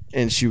about.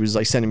 And she was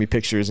like sending me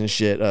pictures and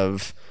shit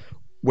of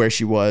where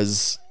she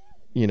was,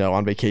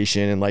 on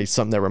vacation, and like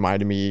something that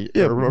reminded me.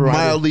 Yeah,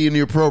 mildly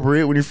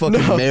inappropriate when you're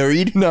fucking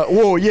married. No,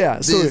 whoa,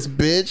 yeah. So This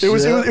bitch. it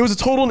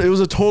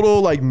was a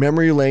total like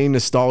memory lane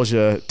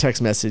nostalgia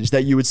text message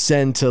that you would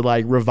send to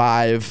like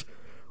revive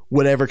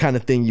whatever kind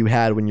of thing you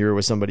had when you were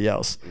with somebody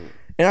else.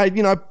 And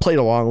I played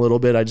along a little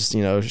bit. I just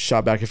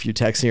shot back a few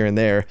texts here and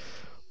there.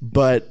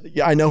 But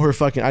I know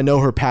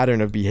her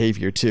pattern of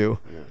behavior too.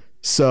 Yeah.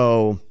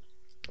 So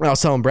I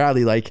was telling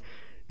Bradley, like,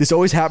 this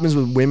always happens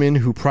with women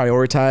who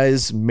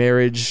prioritize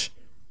marriage,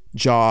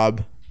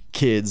 job,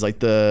 kids, like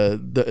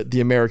the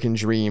American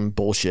dream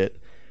bullshit,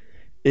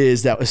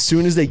 is that as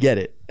soon as they get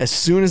it, as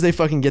soon as they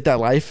fucking get that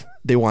life,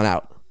 they want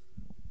out.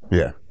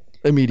 Yeah.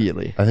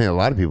 Immediately. I think a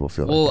lot of people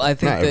feel Well, like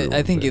that.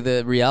 I think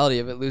the reality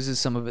of it loses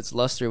some of its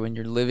luster when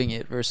you're living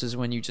it versus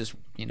when you just,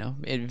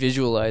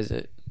 visualize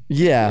it.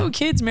 Yeah. Oh,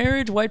 kids,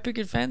 marriage, white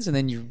picket fence, and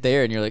then you're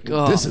there and you're like,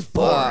 oh, This is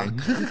boring.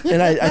 And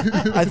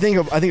I think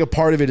a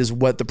part of it is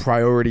what the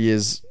priority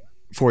is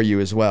for you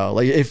as well.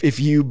 Like if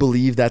you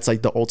believe that's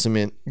like the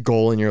ultimate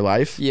goal in your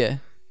life, Yeah.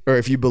 or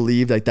if you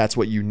believe like that's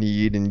what you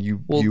need and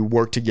you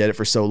work to get it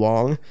for so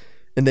long,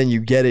 and then you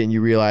get it and you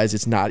realize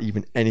it's not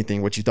even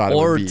anything what you thought it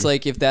would be. Or it's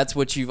like, if that's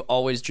what you've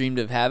always dreamed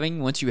of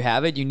having, once you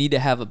have it, you need to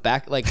have a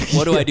back. Like,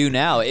 what do I do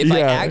now? If I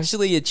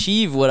actually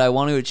achieve what I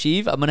want to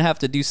achieve, I'm gonna have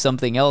to do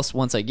something else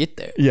once I get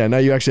there. Yeah, now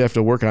you actually have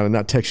to work on it,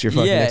 not text your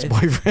fucking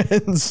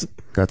ex-boyfriends.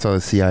 That's how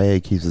the CIA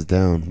keeps us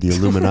down. The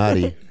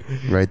Illuminati.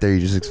 Right there, you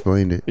just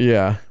explained it.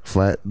 Yeah.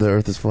 Flat. The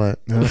earth is flat.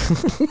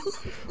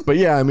 But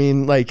yeah, I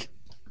mean, like,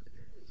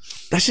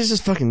 that's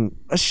just fucking,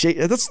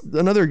 that's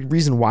another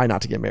reason why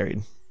not to get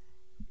married.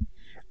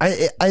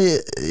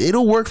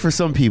 It'll work for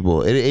some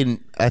people.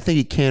 I think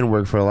it can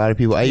work for a lot of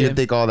people. I even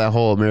think all that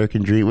whole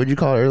American dream. What did you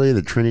call it earlier?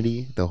 The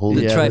Trinity, the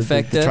holy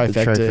trifecta. The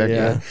trifecta.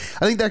 Yeah.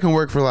 I think that can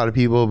work for a lot of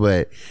people,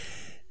 but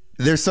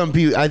there's some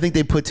people. I think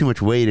they put too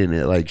much weight in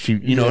it. Like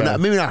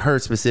maybe not her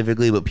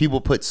specifically, but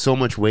people put so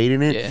much weight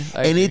in it,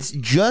 and it's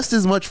just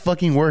as much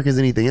fucking work as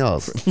anything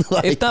else.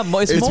 Like, if not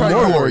more, it's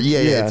more work. Yeah,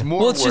 it's more.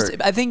 Well, it's work.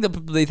 just. I think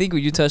they think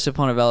you touched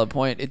upon a valid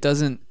point. It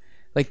doesn't.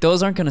 Like,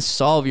 those aren't going to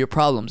solve your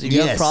problems. If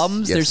you have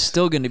problems, they're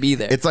still going to be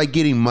there. It's like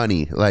getting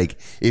money. Like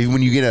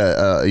when you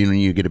get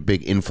you get a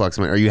big influx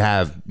of money, or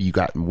you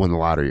won the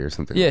lottery or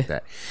something like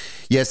that.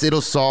 Yes,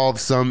 it'll solve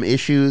some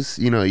issues.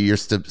 Your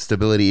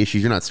stability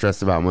issues. You're not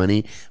stressed about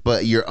money,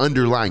 but your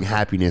underlying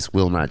happiness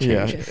will not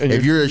change. Yeah. And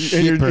if you're a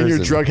shit person, and your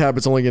drug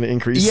habit's only going to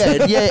increase.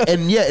 And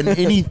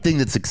anything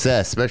that's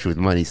success, especially with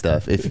money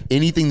stuff. If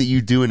anything that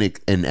you do in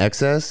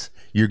excess,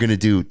 you're going to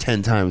do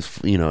 10 times,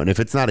 and if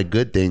it's not a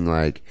good thing,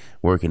 like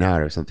working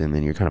out or something,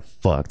 then you're kind of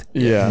fucked.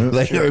 Yeah.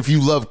 Like, if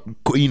you love,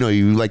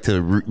 you like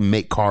to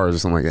make cars or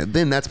something like that,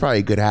 then that's probably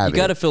a good habit.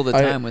 You got to fill the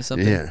time with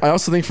something. Yeah. I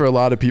also think for a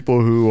lot of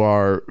people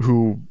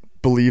who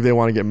believe they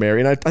want to get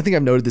married, and I think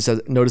I've noticed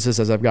this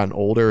as I've gotten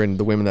older, and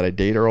the women that I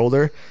date are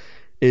older,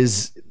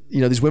 is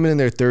these women in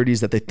their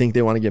 30s that they think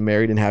they want to get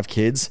married and have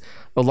kids.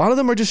 A lot of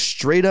them are just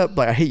straight up,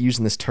 like, I hate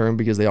using this term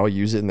because they all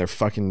use it in their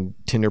fucking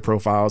Tinder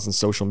profiles and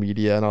social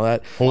media and all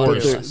that.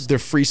 But they're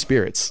free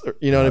spirits.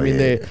 You know what I mean?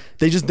 Yeah.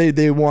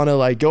 They want to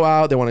like go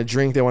out, they want to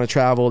drink, they want to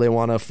travel, they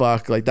want to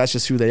fuck. Like, that's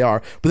just who they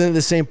are. But then at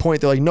the same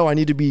point, they're like, no, I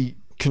need to be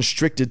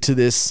constricted to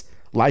this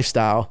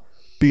lifestyle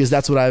because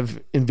that's what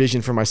I've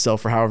envisioned for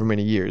myself for however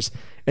many years.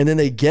 And then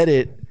they get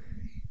it,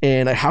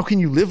 and like, how can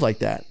you live like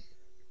that?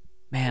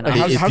 Man,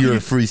 if you're a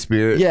free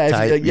spirit,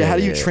 how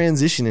do you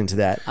transition into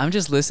that? I'm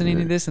just listening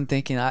to this and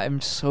thinking,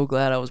 I'm so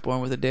glad I was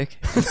born with a dick.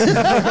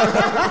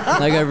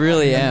 Like, I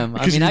really am.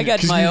 I mean, I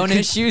got my own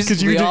issues.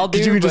 We all do.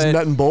 Because you can just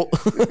nut and bolt.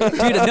 Dude,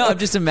 no, I'm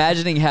just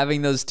imagining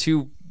having those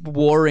two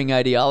warring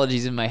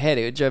ideologies in my head.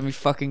 It would drive me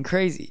fucking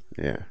crazy.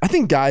 Yeah, I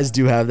think guys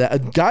do have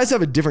that. Guys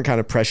have a different kind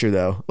of pressure,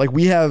 though. Like,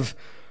 we have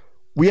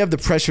the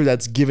pressure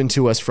that's given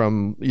to us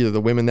from either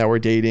the women that we're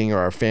dating or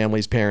our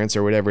family's parents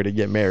or whatever to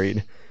get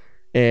married.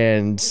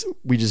 And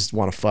we just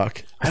want to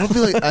fuck. I don't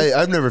feel like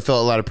I've never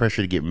felt a lot of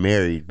pressure to get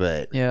married,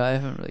 but yeah, I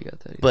haven't really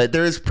got that either. But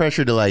there is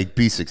pressure to like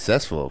be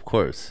successful, of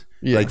course.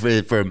 Yeah. Like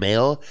for a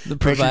male, the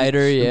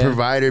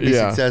provider, be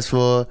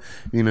successful.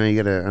 You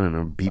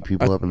gotta beat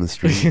people up in the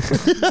street.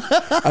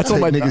 I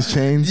told my niggas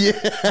chains. Yeah,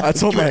 I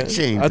told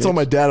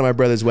my dad at my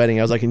brother's wedding,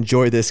 I was like,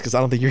 enjoy this because I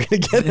don't think you're gonna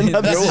get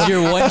another. This is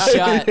your one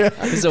shot.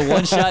 This is a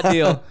one shot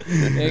deal.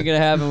 It ain't gonna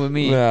happen with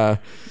me. Nah.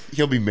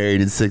 He'll be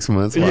married in 6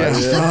 months. Fuck.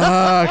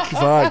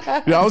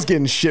 Dude, I was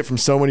getting shit from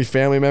so many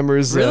family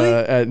members when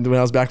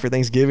I was back for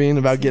Thanksgiving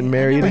about getting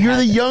married. But you're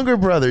the younger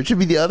brother. It should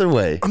be the other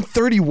way. I'm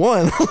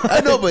 31.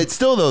 I know, but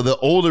still though, the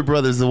older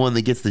brother's the one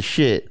that gets the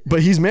shit.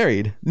 But he's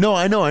married. No,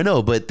 I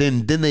know. But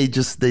then they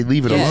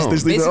leave it alone.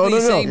 Basically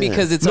saying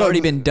because it's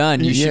already been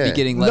done, you should be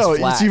getting less flack.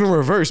 No, it's even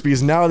reversed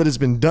because now that it's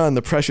been done,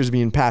 the pressure's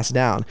being passed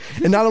down.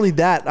 And not only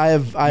that,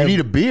 you need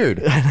a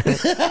beard.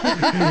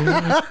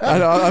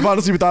 I've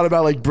honestly thought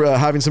about like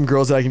having some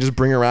girls that I can just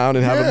bring around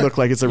and have it look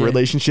like it's a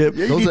relationship.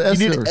 Yeah, Those are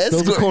escorts.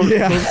 Those are called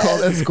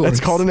escorts. It's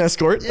called an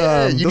escort.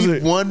 You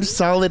need one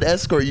solid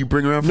escort you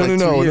bring around for 2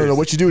 years. No.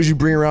 What you do is you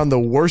bring around the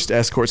worst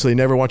escort so they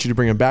never want you to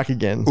bring them back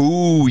again.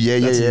 Ooh,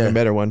 That's an even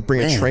better one.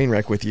 Bring a train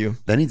wreck with you.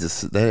 There's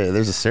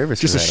a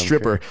service just for a that,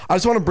 stripper. I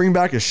just want to bring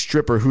back a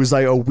stripper who's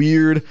like a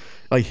weird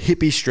like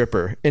hippie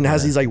stripper and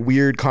has these like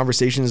weird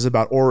conversations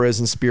about auras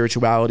and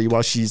spirituality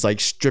while she's like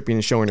stripping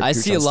and showing her I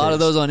see a lot of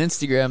those on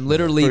Instagram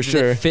literally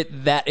that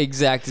fit that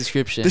exact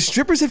description. The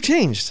strippers have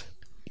changed.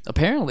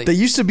 Apparently they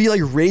used to be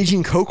like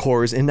raging coke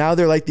whores and now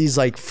they're like these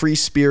like free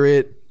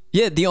spirit.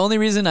 Yeah, the only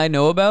reason I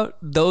know about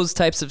those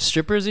types of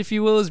strippers, if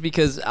you will, is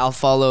because I'll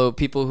follow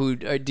people who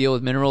deal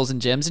with minerals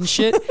and gems and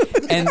shit,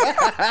 and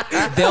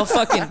they'll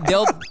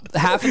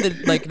half of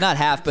the, like, not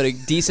half, but a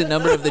decent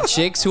number of the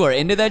chicks who are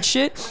into that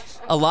shit,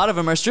 a lot of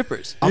them are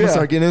strippers. I'm gonna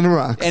start getting into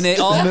rocks. And they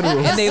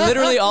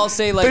literally all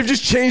say like they've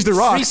just changed the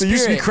rocks. They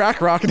used to be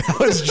crack rock, now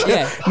it's it's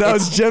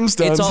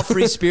gemstones. It's all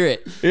free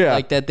spirit. Yeah,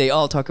 like that. They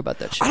all talk about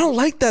that shit. I don't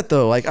like that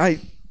though. Like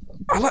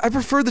I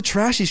prefer the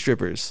trashy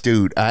strippers.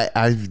 Dude,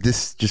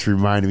 this just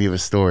reminded me of a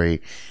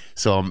story.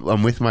 So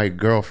I'm with my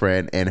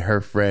girlfriend and her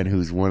friend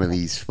who's one of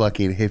these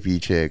fucking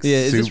hippie chicks. Yeah,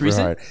 is this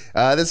recent?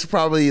 Hard. This is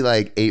probably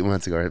like 8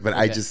 months ago, but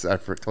I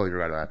totally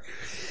forgot about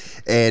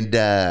it.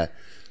 And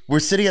we're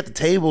sitting at the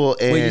table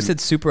and Wait, you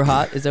said super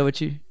hot? Is that what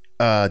you?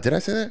 did I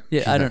say that?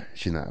 Yeah, I don't.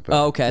 She's not. But,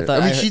 Oh, okay. I thought I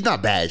mean, I heard- she's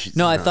not bad. She's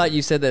No, I not- thought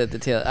you said that at the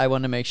tail. I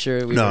wanted to make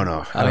sure. No, I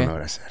don't know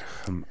what I said.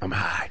 I'm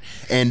high.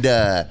 And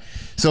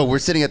so we're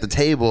sitting at the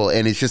table,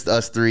 and it's just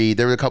us three.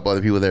 There were a couple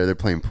other people there. They're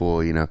playing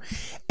pool, you know.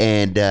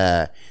 And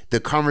the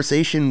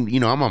conversation, you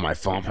know, I'm on my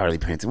phone, probably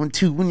paying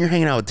attention. When you're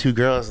hanging out with two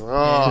girls,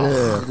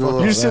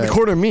 You just said the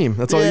quarter meme.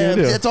 That's all you yeah,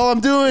 do. that's all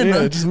I'm doing. Yeah,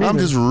 I'm just I'm memeing.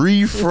 just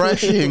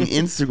refreshing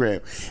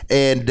Instagram,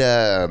 and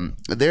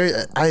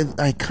there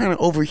I kind of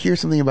overhear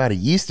something about a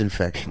yeast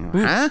infection.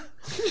 Huh?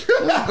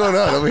 What's going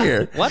on over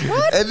here? What?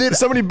 And then Is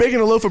somebody baking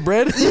a loaf of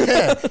bread?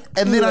 yeah.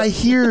 And then I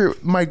hear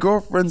my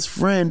girlfriend's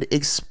friend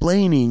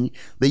explaining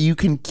that you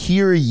can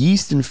cure a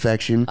yeast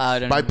infection I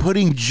don't by know.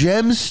 putting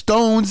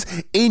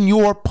gemstones in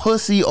your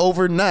pussy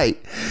overnight.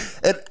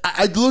 And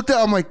I looked at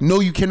it, I'm like, no,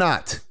 you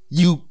cannot.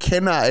 You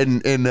cannot.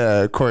 And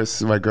of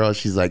course, my girl,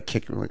 she's like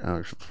kicking me, like,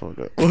 oh, shut the fuck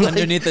up.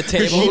 Underneath the 'Cause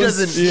table. She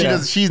doesn't.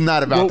 Yeah. She's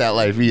not about What- that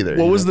life either.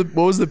 What you was know?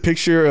 the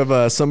picture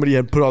of somebody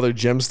had put all their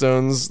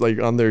gemstones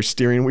like on their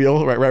steering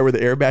wheel, right where the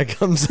airbag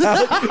comes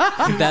out?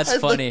 That's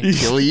funny.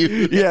 kill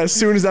you? Yeah, as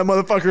soon as that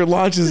motherfucker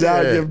launches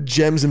out, Yeah. you have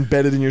gems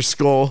embedded in your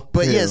skull.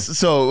 But Yeah. yes,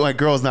 so my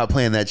girl's not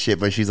playing that shit,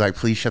 but she's like,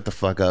 please shut the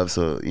fuck up.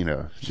 So, you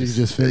know. She can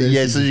just finish.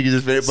 Yeah, so you can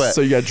just finish. But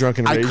So you got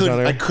drunken rage on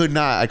her? I couldn't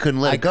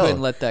let I it go.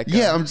 couldn't let that go.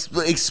 Yeah, I'm just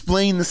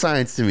explain the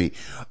science to me.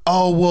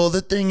 Oh well, the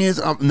thing is,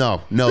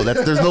 no,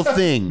 there's no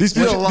thing. These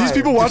You're a people, liar. these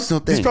people watch. There's no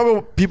These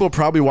thing. people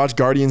probably watch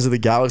Guardians of the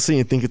Galaxy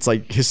and think it's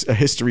like a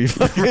history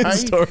fucking Right?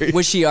 story.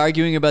 Was she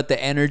arguing about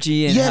the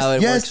energy and how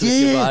it works with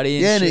your body?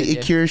 And yeah, shit? and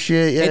it cures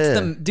shit. Yeah,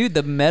 It's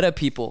the meta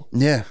people.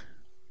 yeah.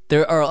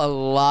 There are a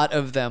lot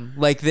of them,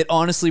 like that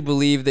honestly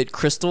believe that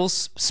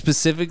crystals,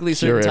 specifically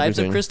certain Cure types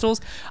everything. of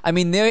crystals. I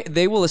mean,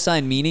 they will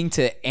assign meaning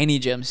to any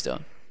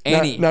gemstone.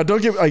 Any. Now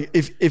don't get like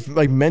if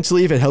like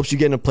mentally if it helps you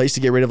get in a place to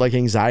get rid of like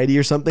anxiety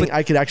or something,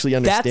 I could actually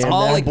understand That's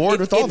all. that. Like, board if,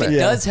 with all if that. it Yeah.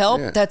 does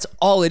help, Yeah. that's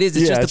all it is.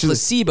 It's Yeah, just it's a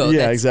just- placebo. yeah,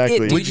 That's exactly. It,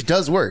 dude. Which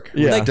does work.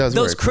 Yeah. It Like does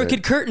those work, crooked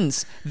but-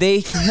 curtains, they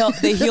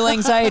heal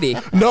anxiety.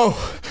 No,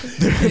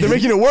 they're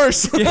making it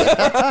worse.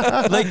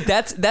 Like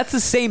that's the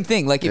same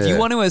thing. Like if you Yeah.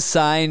 want to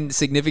assign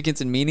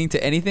significance and meaning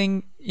to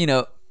anything, you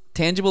know,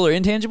 tangible or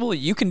intangible,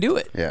 you can do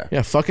it. Yeah.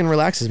 Yeah, fucking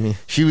relaxes me.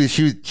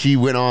 She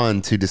went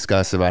on to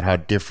discuss about how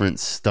different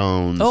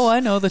stones. Oh,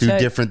 I know the do type.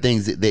 different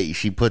things that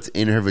she puts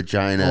in her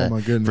vagina Oh,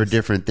 my goodness. for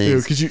different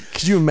Dude, things.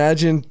 could you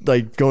imagine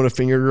like going to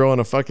finger girl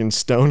and a fucking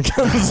stone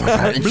comes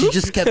out? And she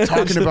just kept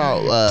talking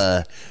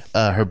about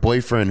her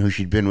boyfriend who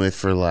she'd been with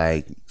for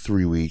like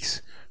 3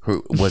 weeks.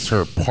 Who was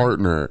her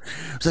partner?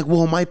 It's like,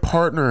 well, my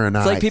partner and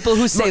It's like people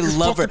who say Your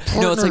lover.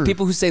 fucking No, it's like partner.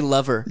 people who say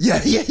lover. Yeah.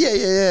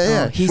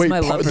 He's Wait, my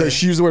lover. does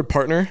she use the word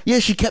partner? Yeah,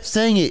 she kept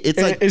saying it. It's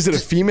And like is it a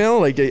female?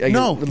 Like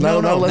no,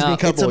 not a lesbian No.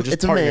 couple. It's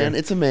just a partner. man.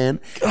 It's a man.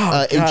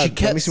 Oh, and she God, that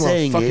kept makes me wanna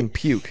saying fucking it.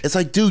 puke. It's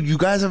like, dude, you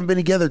guys haven't been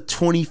together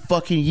 20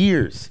 fucking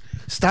years.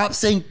 Stop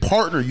saying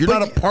partner. You're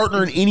not a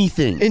partner in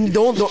anything. And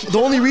the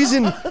only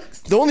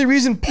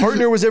reason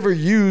partner was ever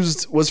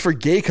used was for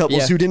gay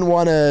couples Yeah. who didn't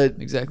want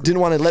Exactly. to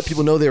let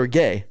people know they were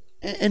gay.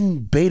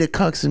 And beta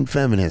cucks and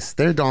feminists,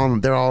 they're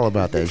all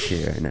about that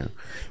shit right now.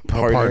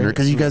 Partner,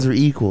 because you guys are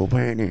equal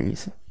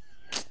partners.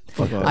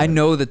 I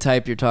know the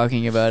type you're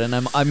talking about, and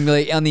I'm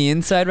like on the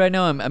inside right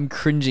now. I'm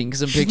cringing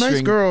because I'm She's a picturing.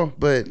 nice girl,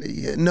 but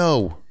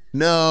no,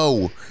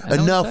 know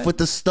enough the with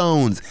the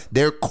stones.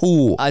 They're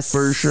cool I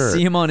for sure.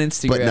 see him on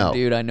Instagram, But no.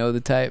 dude. I know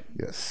the type.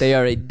 Yes. They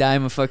are a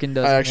dime a fucking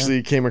dozen. I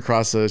actually came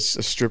across a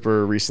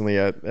stripper recently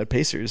at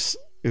Pacers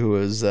who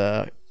was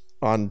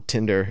on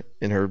Tinder,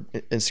 and her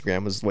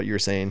Instagram was what you were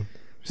saying.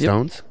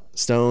 Stones.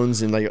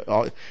 Stones and like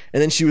all, and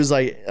then she was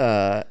like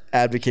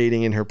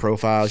advocating in her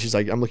profile. She's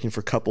like, I'm looking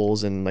for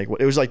couples, and like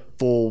it was like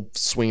full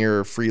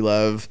swinger, free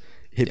love,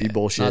 hippie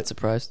bullshit. Not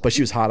surprised. But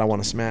she was hot. I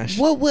want to smash.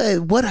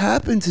 What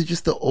happened to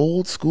just the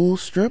old school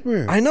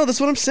stripper? I know, that's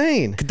what I'm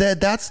saying.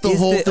 That's the Is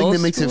whole the thing old that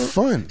makes it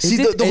school- fun.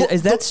 See, Is, the whole-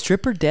 is that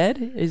stripper dead?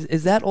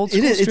 Is that old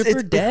school It is.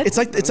 stripper dead? It's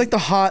like the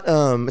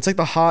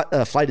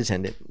hot flight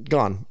attendant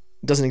gone.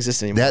 Doesn't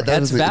exist anymore.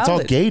 That's it's all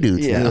valid. gay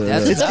dudes. Yeah, now.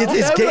 That's it's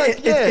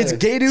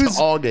gay dudes. It's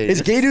all gay It's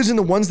dudes. gay dudes and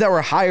the ones that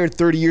were hired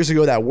 30 years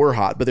ago that were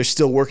hot, but they're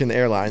still working the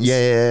airlines.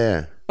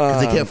 Yeah.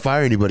 Because they can't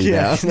fire anybody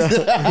Yeah. now.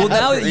 Well,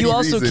 now For you any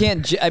also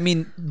reason. can't. I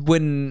mean,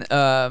 when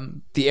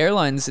the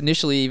airlines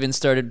initially even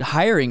started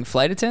hiring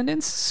flight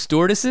attendants,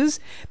 stewardesses,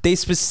 they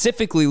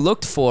specifically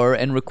looked for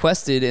and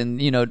requested and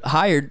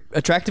hired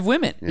attractive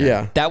women.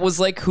 Yeah. That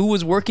was like who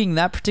was working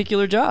that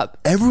particular job.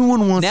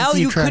 Everyone wants Now to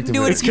see you couldn't attractive do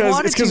it women. It's if you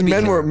wanted because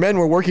to men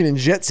were working in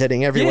jet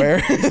setting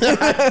everywhere.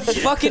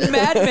 Fucking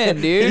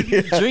madmen,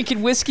 dude,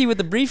 drinking whiskey with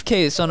a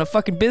briefcase on a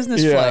fucking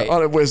business Yeah,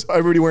 flight. it was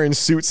everybody wearing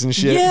suits and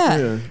shit.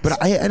 Yeah. But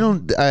I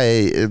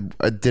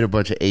did a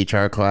bunch of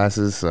HR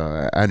classes, so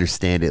I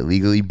understand it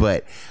legally.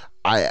 But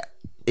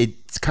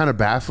it's kind of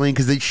baffling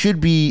because it should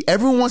be.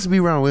 Everyone wants to be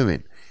around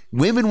women.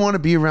 Women want to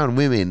be around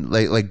women,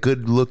 like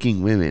good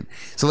looking women.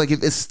 So like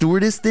if it's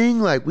stewardess thing,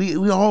 like we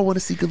all want to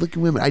see good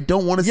looking women. I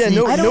don't want to Yeah, see.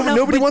 I don't know,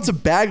 nobody but- wants a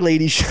bag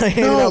lady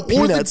handing No, out or the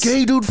peanuts.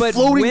 gay dude But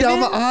floating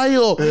down women- the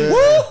aisle.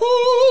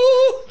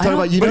 Woohoo! Talking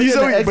about, you But know, he's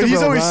you had always, the but he's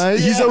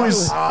Ectobro,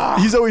 always, right?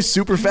 he's always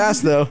super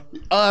fast though.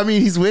 I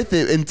mean, he's with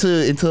it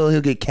until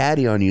he'll get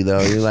catty on you,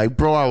 though. You're like,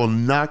 bro, I will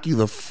knock you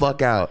the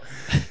fuck out.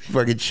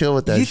 Fucking chill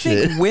with that You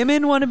shit. think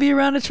women want to be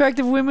around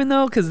attractive women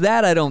though? Because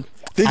that I don't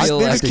They just, feel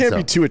they like. just think can't so.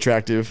 be too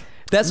attractive.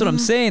 That's what I'm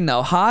saying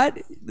though. Hot.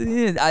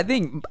 I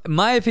think,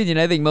 my opinion.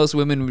 I think most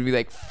women would be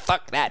like,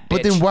 "Fuck that." Bitch.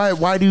 But then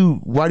why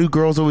do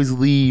girls always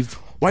leave?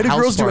 Why do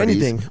house girls do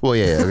parties? anything? Well,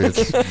 yeah. I mean,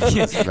 it's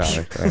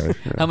valid.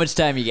 How much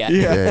time you got?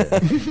 Yeah.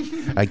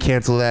 I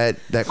cancel that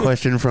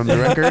question from the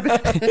record.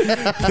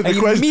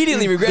 I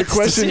immediately regret The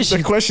question, this decision.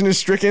 the question is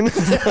stricken. If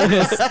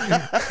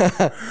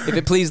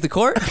it please the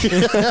court.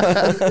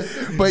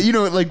 But you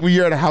know, like when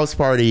you're at a house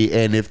party,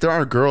 and if there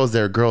aren't girls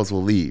there, girls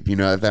will leave. You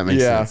know, if that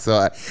makes Yeah.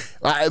 sense.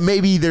 So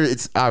maybe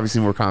it's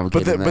obviously more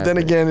complicated. But then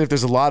again, if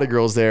there's a lot of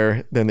girls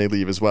there, then they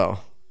leave as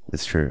well.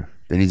 it's true.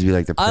 There needs to be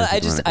like the. I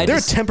perfect just- amount of I They're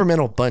girls. a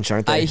temperamental bunch,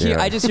 aren't they?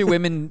 I just hear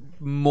women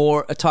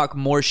talk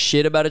more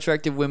shit about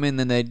attractive women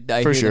than I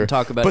For hear sure. them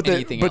talk about but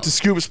anything but else. to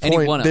Scoop's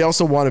Anyone point, they else.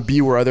 also want to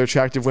be where other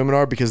attractive women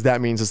are because that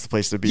means it's the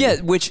place to be. Yeah,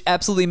 which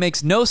absolutely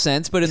makes no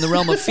sense, but in the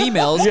realm of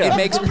females, Yeah. it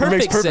makes It makes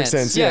perfect, perfect sense.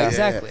 sense, Yeah, yeah.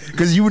 exactly.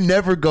 Because you would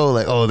never go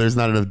like, oh, there's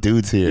not enough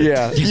dudes here.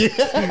 Yeah.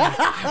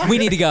 We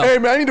need to go. Hey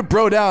man, I need to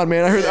bro down,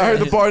 man. I heard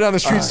the bar down the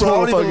street's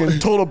don't total even- fucking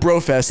total bro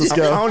fest. Let's I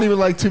go. don't even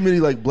like too many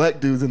like black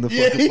dudes in the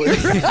fucking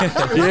place.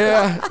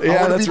 Yeah, I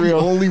yeah, wanna that's be the real.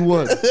 only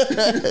one.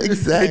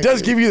 Exactly. It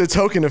does give you the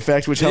token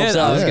effect, which helps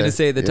Yeah, I out. was Yeah. gonna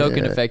say the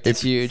token Yeah. effect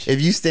is huge.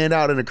 If you stand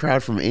out in a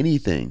crowd from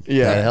anything,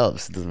 Yeah. that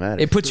helps. It doesn't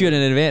matter. It puts you at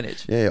an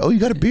advantage. yeah. Oh, you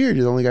got a beard.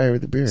 You're the only guy here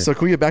with a beard. So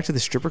can we get back to the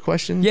stripper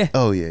question? Yeah.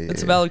 Oh yeah.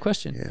 That's a yeah. valid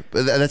question. Yeah,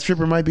 but that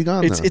stripper might be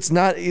gone. It's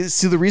not.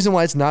 So the reason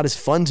why it's not as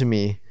fun to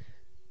me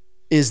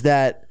is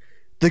that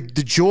the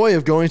joy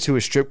of going to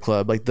a strip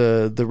club, like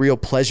the real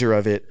pleasure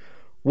of it,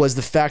 was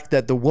the fact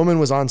that the woman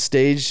was on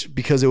stage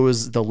because it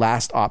was the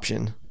last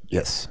option.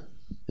 Yes.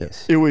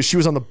 Yes. She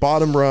was on the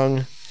bottom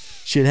rung.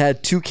 She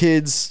had 2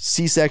 kids,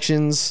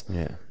 C-sections.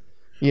 Yeah.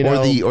 You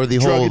know, Or the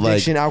drug whole, like,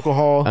 addiction,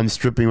 alcohol. I'm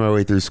stripping my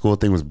way through school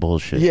thing was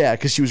bullshit. Yeah,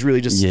 because she was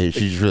really just Yeah,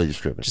 she's really just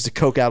stripping. just a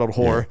coke-addled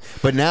whore.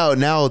 But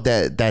now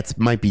that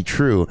might be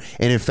true,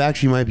 and in fact,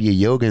 she might be a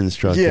yoga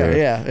instructor.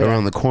 Yeah.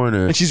 Around the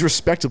corner. And she's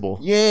respectable.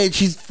 Yeah,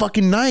 she's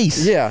fucking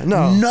nice. Yeah, no.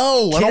 I Can't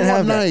don't want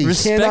have that. nice. Cannot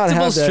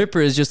Respectable have that.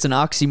 stripper is just an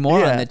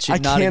oxymoron that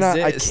should not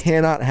exist. I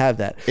cannot have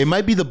that. It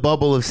might be the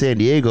bubble of San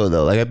Diego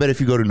though. Like I bet if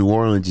you go to New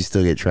Orleans, you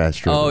still get trash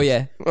strippers. Oh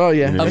yeah. Oh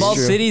yeah, Of that's all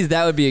true. cities,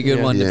 that would be a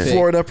good one to Yeah. pick.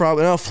 Florida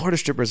probably. No, Florida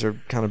strippers are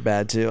kind of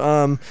bad too.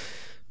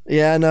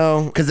 Yeah,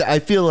 no. Because I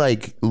feel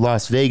like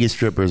Las Vegas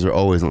strippers are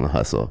always on the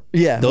hustle.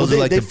 Yeah, those well,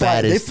 are like they the fly,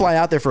 baddest. They fly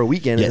out there for a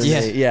weekend. Yes. And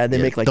they, Yeah.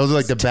 they make like those are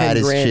like the 10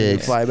 baddest grand and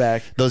chicks. fly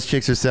back. Those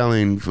chicks are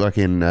selling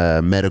fucking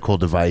medical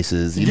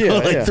devices. You know,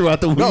 like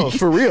throughout the week. No,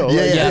 for real.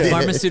 Yeah, Like, Yeah, yeah.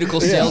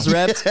 pharmaceutical sales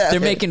reps. They're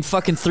making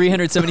fucking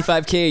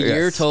 $375K a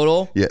year Yes.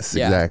 total. Yes,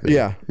 Yeah. exactly.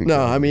 Yeah. No,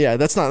 I mean, yeah,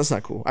 that's not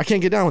cool. I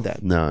can't get down with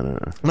that. No.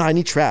 No, I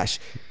need trash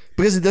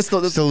because that's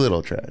It's a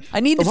little trash.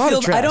 I need to A lot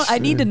of feel. I don't. trash. I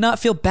need to not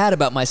feel bad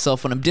about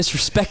myself when I'm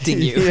disrespecting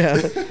you.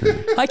 yeah.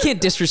 I can't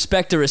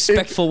disrespect a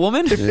respectful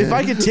woman. If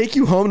I could take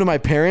you home to my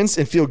parents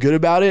and feel good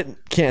about it,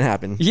 can't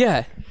happen.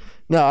 Yeah,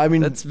 No, I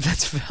mean, that's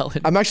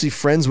valid. I'm actually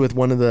friends with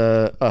one of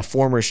the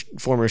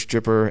former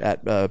stripper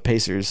at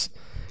Pacers,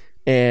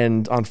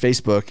 and on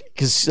Facebook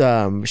because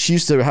she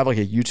used to have like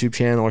a YouTube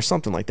channel or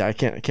something like that. I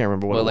can't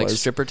remember what What, it like was.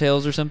 stripper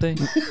tales or something?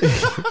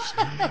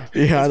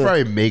 Yeah,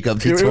 Probably makeup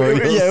It-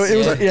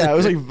 tutorials. yeah, it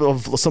was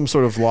like some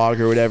sort of vlog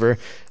or whatever.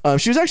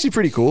 She was actually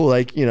pretty cool.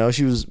 Like, you know,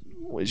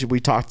 we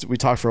talked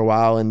for a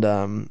while,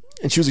 and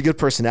she was a good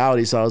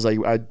personality. So I was like,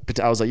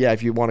 yeah,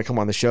 if you want to come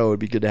on the show, it'd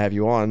be good to have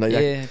you on. Like, Yeah,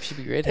 it should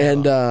be great.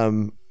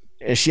 and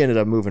she ended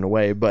up moving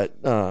away. But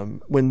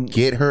when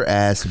Get her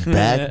ass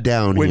back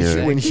down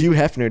here. when Hugh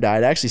Hefner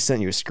died, I actually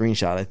sent you a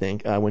screenshot. I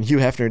think when Hugh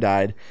Hefner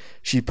died,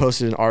 she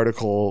posted an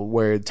article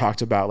where it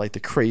talked about like the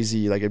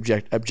crazy like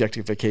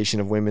objectification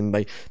of women.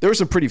 Like there were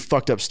some pretty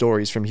fucked up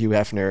stories from Hugh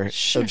Hefner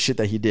of shit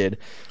that he did.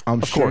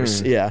 Of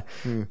course, yeah.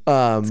 kind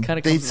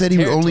of They said he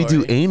would only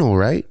do anal,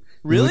 right?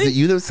 Really? Was it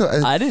you that saw,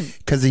 I didn't.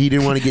 Because he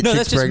didn't want to get No, chicks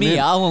that's just pregnant. me.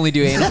 I'll only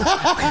do anal.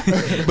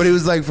 But it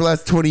was like for the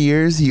last 20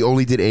 years, he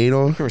only did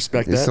anal.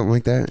 respect Or that. Something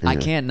like that. I Yeah.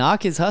 can't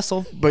knock his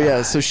hustle. But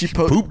yeah, so she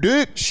posted Poop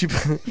dick. She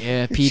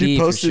Yeah, PD she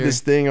for posted sure. this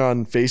thing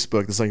on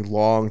Facebook, this like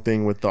long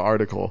thing with the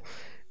article.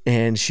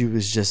 And she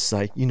was just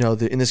like, you know,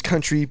 in this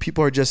country,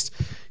 people are just,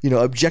 you know,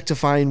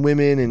 objectifying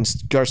women and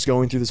starts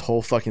going through this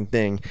whole fucking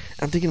thing.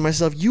 I'm thinking to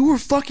myself, you were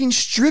fucking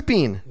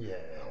stripping.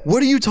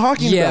 What are you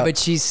talking about? Yeah, but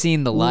she's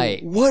seen the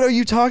light. What are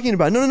you talking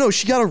about? No.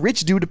 She got a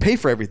rich dude to pay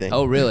for everything.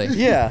 Oh, really?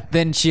 Yeah.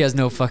 Then she has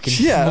no fucking.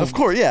 Yeah, of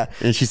course. Yeah.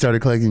 And she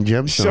started collecting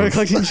gemstones. Started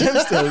collecting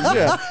gemstones.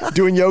 Yeah.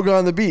 Doing yoga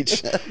on the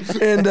beach.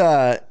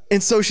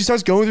 And so she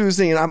starts going through this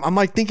thing. And I'm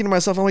like thinking to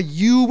myself, I'm like,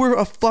 you were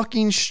a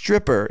fucking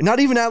stripper. Not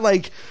even at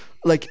like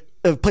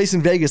a place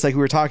in Vegas like we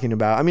were talking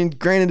about. I mean,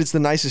 granted, it's the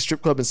nicest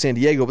strip club in San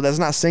Diego, but that's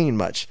not saying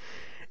much.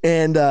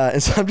 And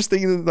so I'm just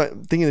thinking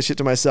this shit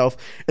to myself.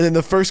 And then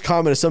the first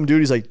comment of some dude,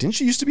 he's like, "Didn't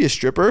you used to be a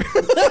stripper?"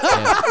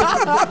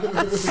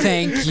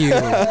 Thank you.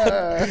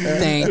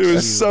 Thank you. It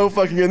was so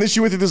fucking good. And then she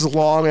went through this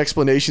long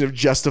explanation of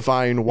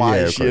justifying why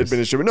Yeah, of she had course. been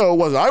a stripper. No, it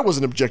wasn't. I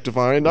wasn't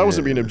objectifying. I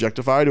wasn't being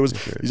objectified. It was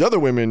these other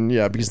women.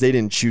 Yeah, because they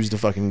didn't choose to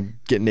fucking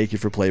get naked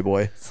for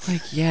Playboy. It's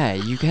like, yeah,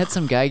 you had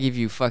some guy give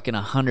you fucking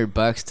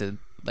 $100 to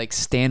like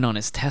stand on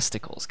his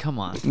testicles. Come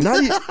on. Dude,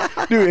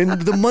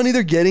 and the money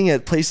they're getting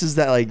at places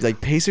that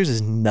like Pacers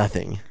is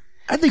nothing.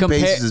 I think Compare-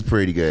 Pacers is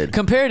pretty good.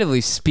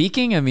 Comparatively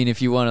speaking, I mean,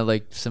 if you want to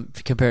like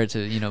compare it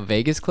to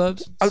Vegas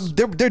clubs.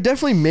 They're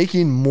definitely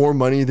making more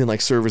money than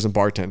like servers and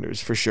bartenders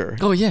for sure.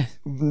 Oh yeah,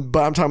 But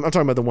I'm talking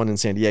about the one in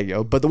San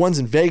Diego. But the ones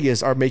in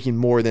Vegas are making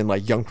more than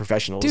like young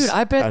professionals. dude,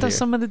 I bet out that here.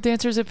 some of the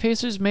dancers at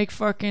Pacers make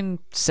fucking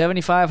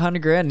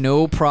 $7,500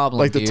 no problem.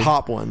 like the dude.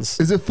 top ones.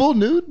 Is it full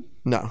nude?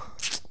 No.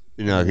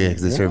 Yeah,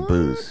 because they serve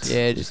booze.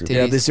 Yeah, just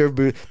Yeah, they titties. serve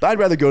booze. But I'd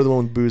rather go to the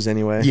one with booze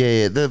anyway.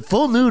 Yeah. The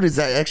full nude is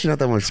actually not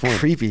that much fun.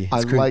 Creepy.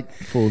 I like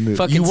full nude.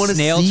 fucking You wanna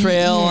snail see-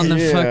 trail on the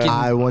Yeah. fucking.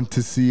 I want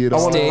to see it I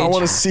all. want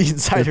Stage. to see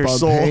inside If her I'm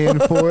soul. paying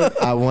for it,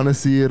 I want to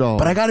see it all.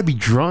 But I got to be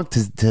drunk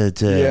to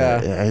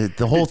Yeah.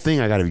 the whole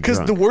thing. I got to be Because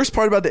drunk. the worst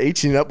part about the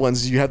 18 and up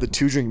ones is you have the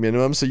 2-drink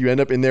minimum, so you end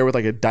up in there with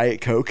like a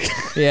Diet Coke.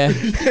 Yeah,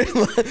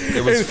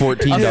 it was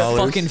 $14. a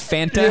fucking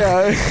Fanta.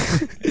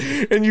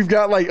 Yeah. And you've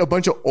got like a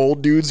bunch of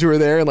old dudes who are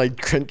there in like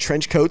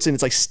trench coats, and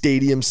it's like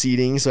stadium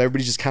seating, so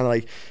everybody's just kind of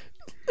like,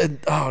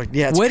 oh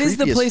yeah. It's What is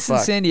the creepy as place in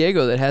fuck. San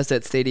Diego that has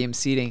that stadium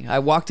seating? I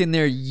walked in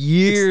there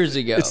years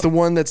ago. It's the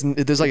one there's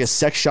like a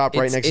sex shop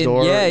right It's next in-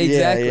 door. Yeah,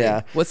 exactly.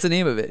 Yeah. What's the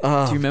name of it?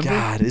 Oh, Do you remember?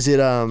 God, is it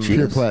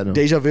Pure Platinum.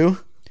 Deja Vu?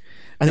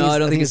 I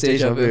don't think it's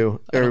Deja Vu.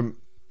 Or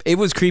It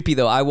was creepy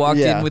though. I walked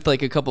Yeah. in with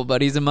like a couple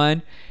buddies of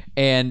mine,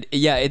 and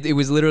yeah, it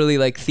was literally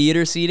like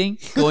theater seating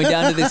going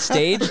down to this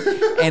stage,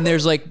 and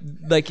there's like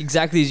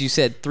exactly as you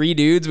said, 3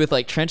 dudes with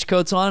like trench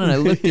coats on, and I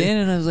looked in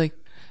and I was like,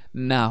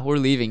 nah, we're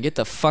leaving. Get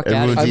the fuck out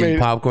Everyone's of here. eating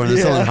popcorn. They're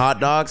yeah. selling hot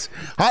dogs.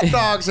 Hot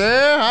dogs,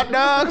 hot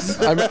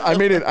dogs. I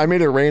made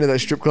it rain at that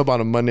strip club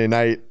on a Monday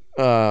night.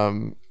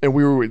 And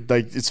we were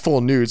like, it's full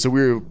nude, so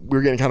we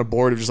were getting kind of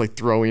bored of just like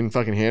throwing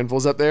fucking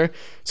handfuls up there.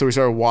 So we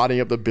started wadding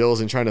up the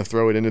bills and trying to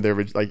throw it into their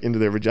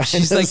vaginas.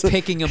 She's like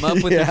picking them up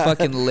with her Yeah.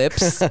 fucking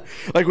lips.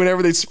 Like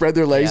whenever they'd spread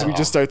their legs, Yeah. we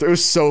just started. It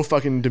was so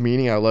fucking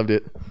demeaning. I loved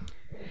it.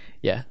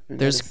 Yeah,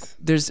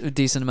 there's a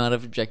decent amount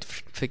of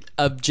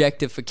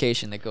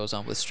objectification that goes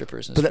on with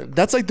strippers and But strip.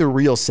 that's like the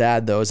real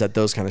sad though, is at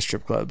those kind of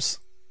strip clubs.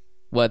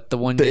 What, the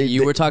one that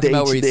you were talking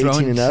about where you the throwing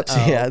 18 and up,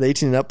 oh. yeah, the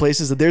 18 and up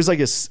places. That there's like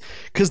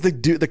because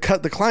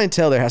the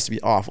clientele there has to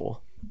be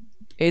awful.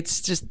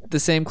 It's just the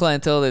same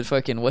clientele that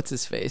fucking what's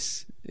his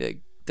face,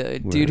 the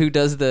dude who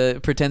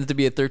pretends to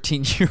be a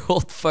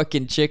 13-year-old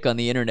fucking chick on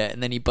the internet,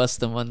 and then he busts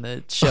them on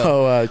the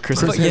show. Oh,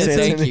 Chris But yeah, Hansen,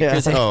 thank you, yeah.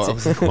 Chris Oh, I Hansen.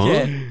 was like, huh?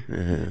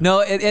 Yeah.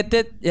 No,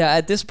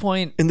 at this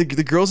point, And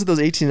the girls at those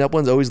 18 and up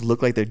ones always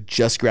look like they're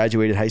just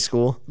graduated high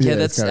school. yeah, Yeah,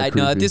 that's it's kinda I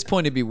know. At creepy. this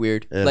point, it'd be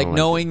weird. I don't Like like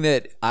knowing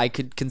that I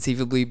could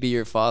conceivably be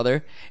your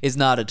father is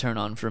not a turn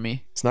on for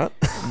me. It's not.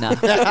 Nah,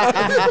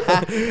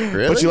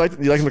 Really? But you like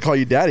them to call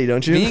you daddy,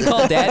 don't you? being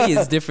called daddy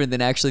is different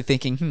than actually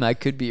thinking, I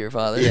could be your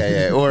father.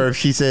 Yeah. Or if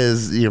she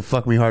says,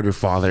 fuck me harder,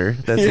 father.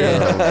 That's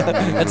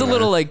That's a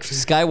little like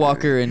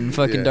Skywalker and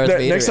fucking Darth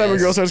Vader. Next time a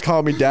girl starts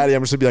calling me daddy,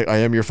 I'm just gonna be like, I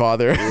am your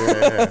father.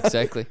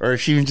 Exactly. Or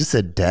if she even just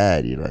said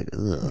dad, you're like,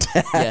 ugh.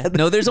 Yeah.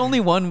 No, there's only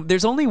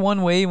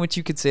one way in which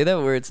you could say that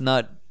where it's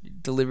not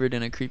delivered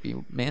in a creepy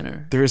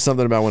manner. There is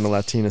something about when a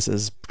Latina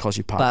calls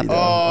you Papi. papi. Though.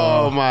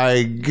 Oh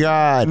my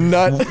God.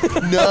 Nut.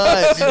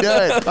 Nuts.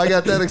 I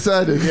got that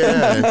excited.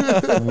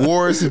 Yeah.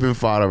 Wars have been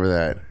fought over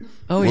that.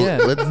 Oh Well, yeah.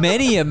 let's-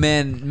 Many a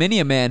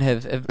man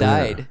have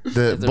died.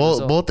 The as a both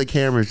result. both the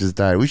cameras just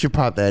died. We should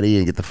pop that in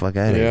and get the fuck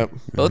out of Yep. here.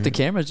 Both the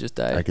cameras just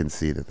I died. can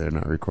see that they're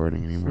not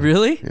recording anymore.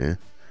 Really? Yeah.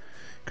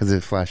 Because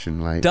it's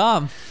flashing light.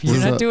 Dom, you're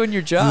What's not up? doing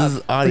your This job.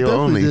 is I audio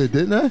definitely only. did,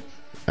 didn't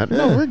I?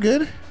 No, we're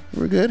good.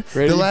 We're good.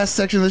 Ready? The last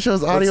section of the show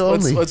is audio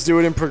only. Let's do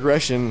it in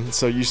progression.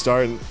 So you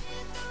start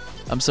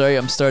I'm sorry,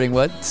 I'm starting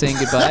what? Saying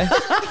goodbye?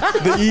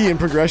 the E in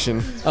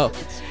progression. Oh.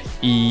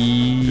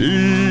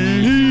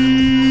 E.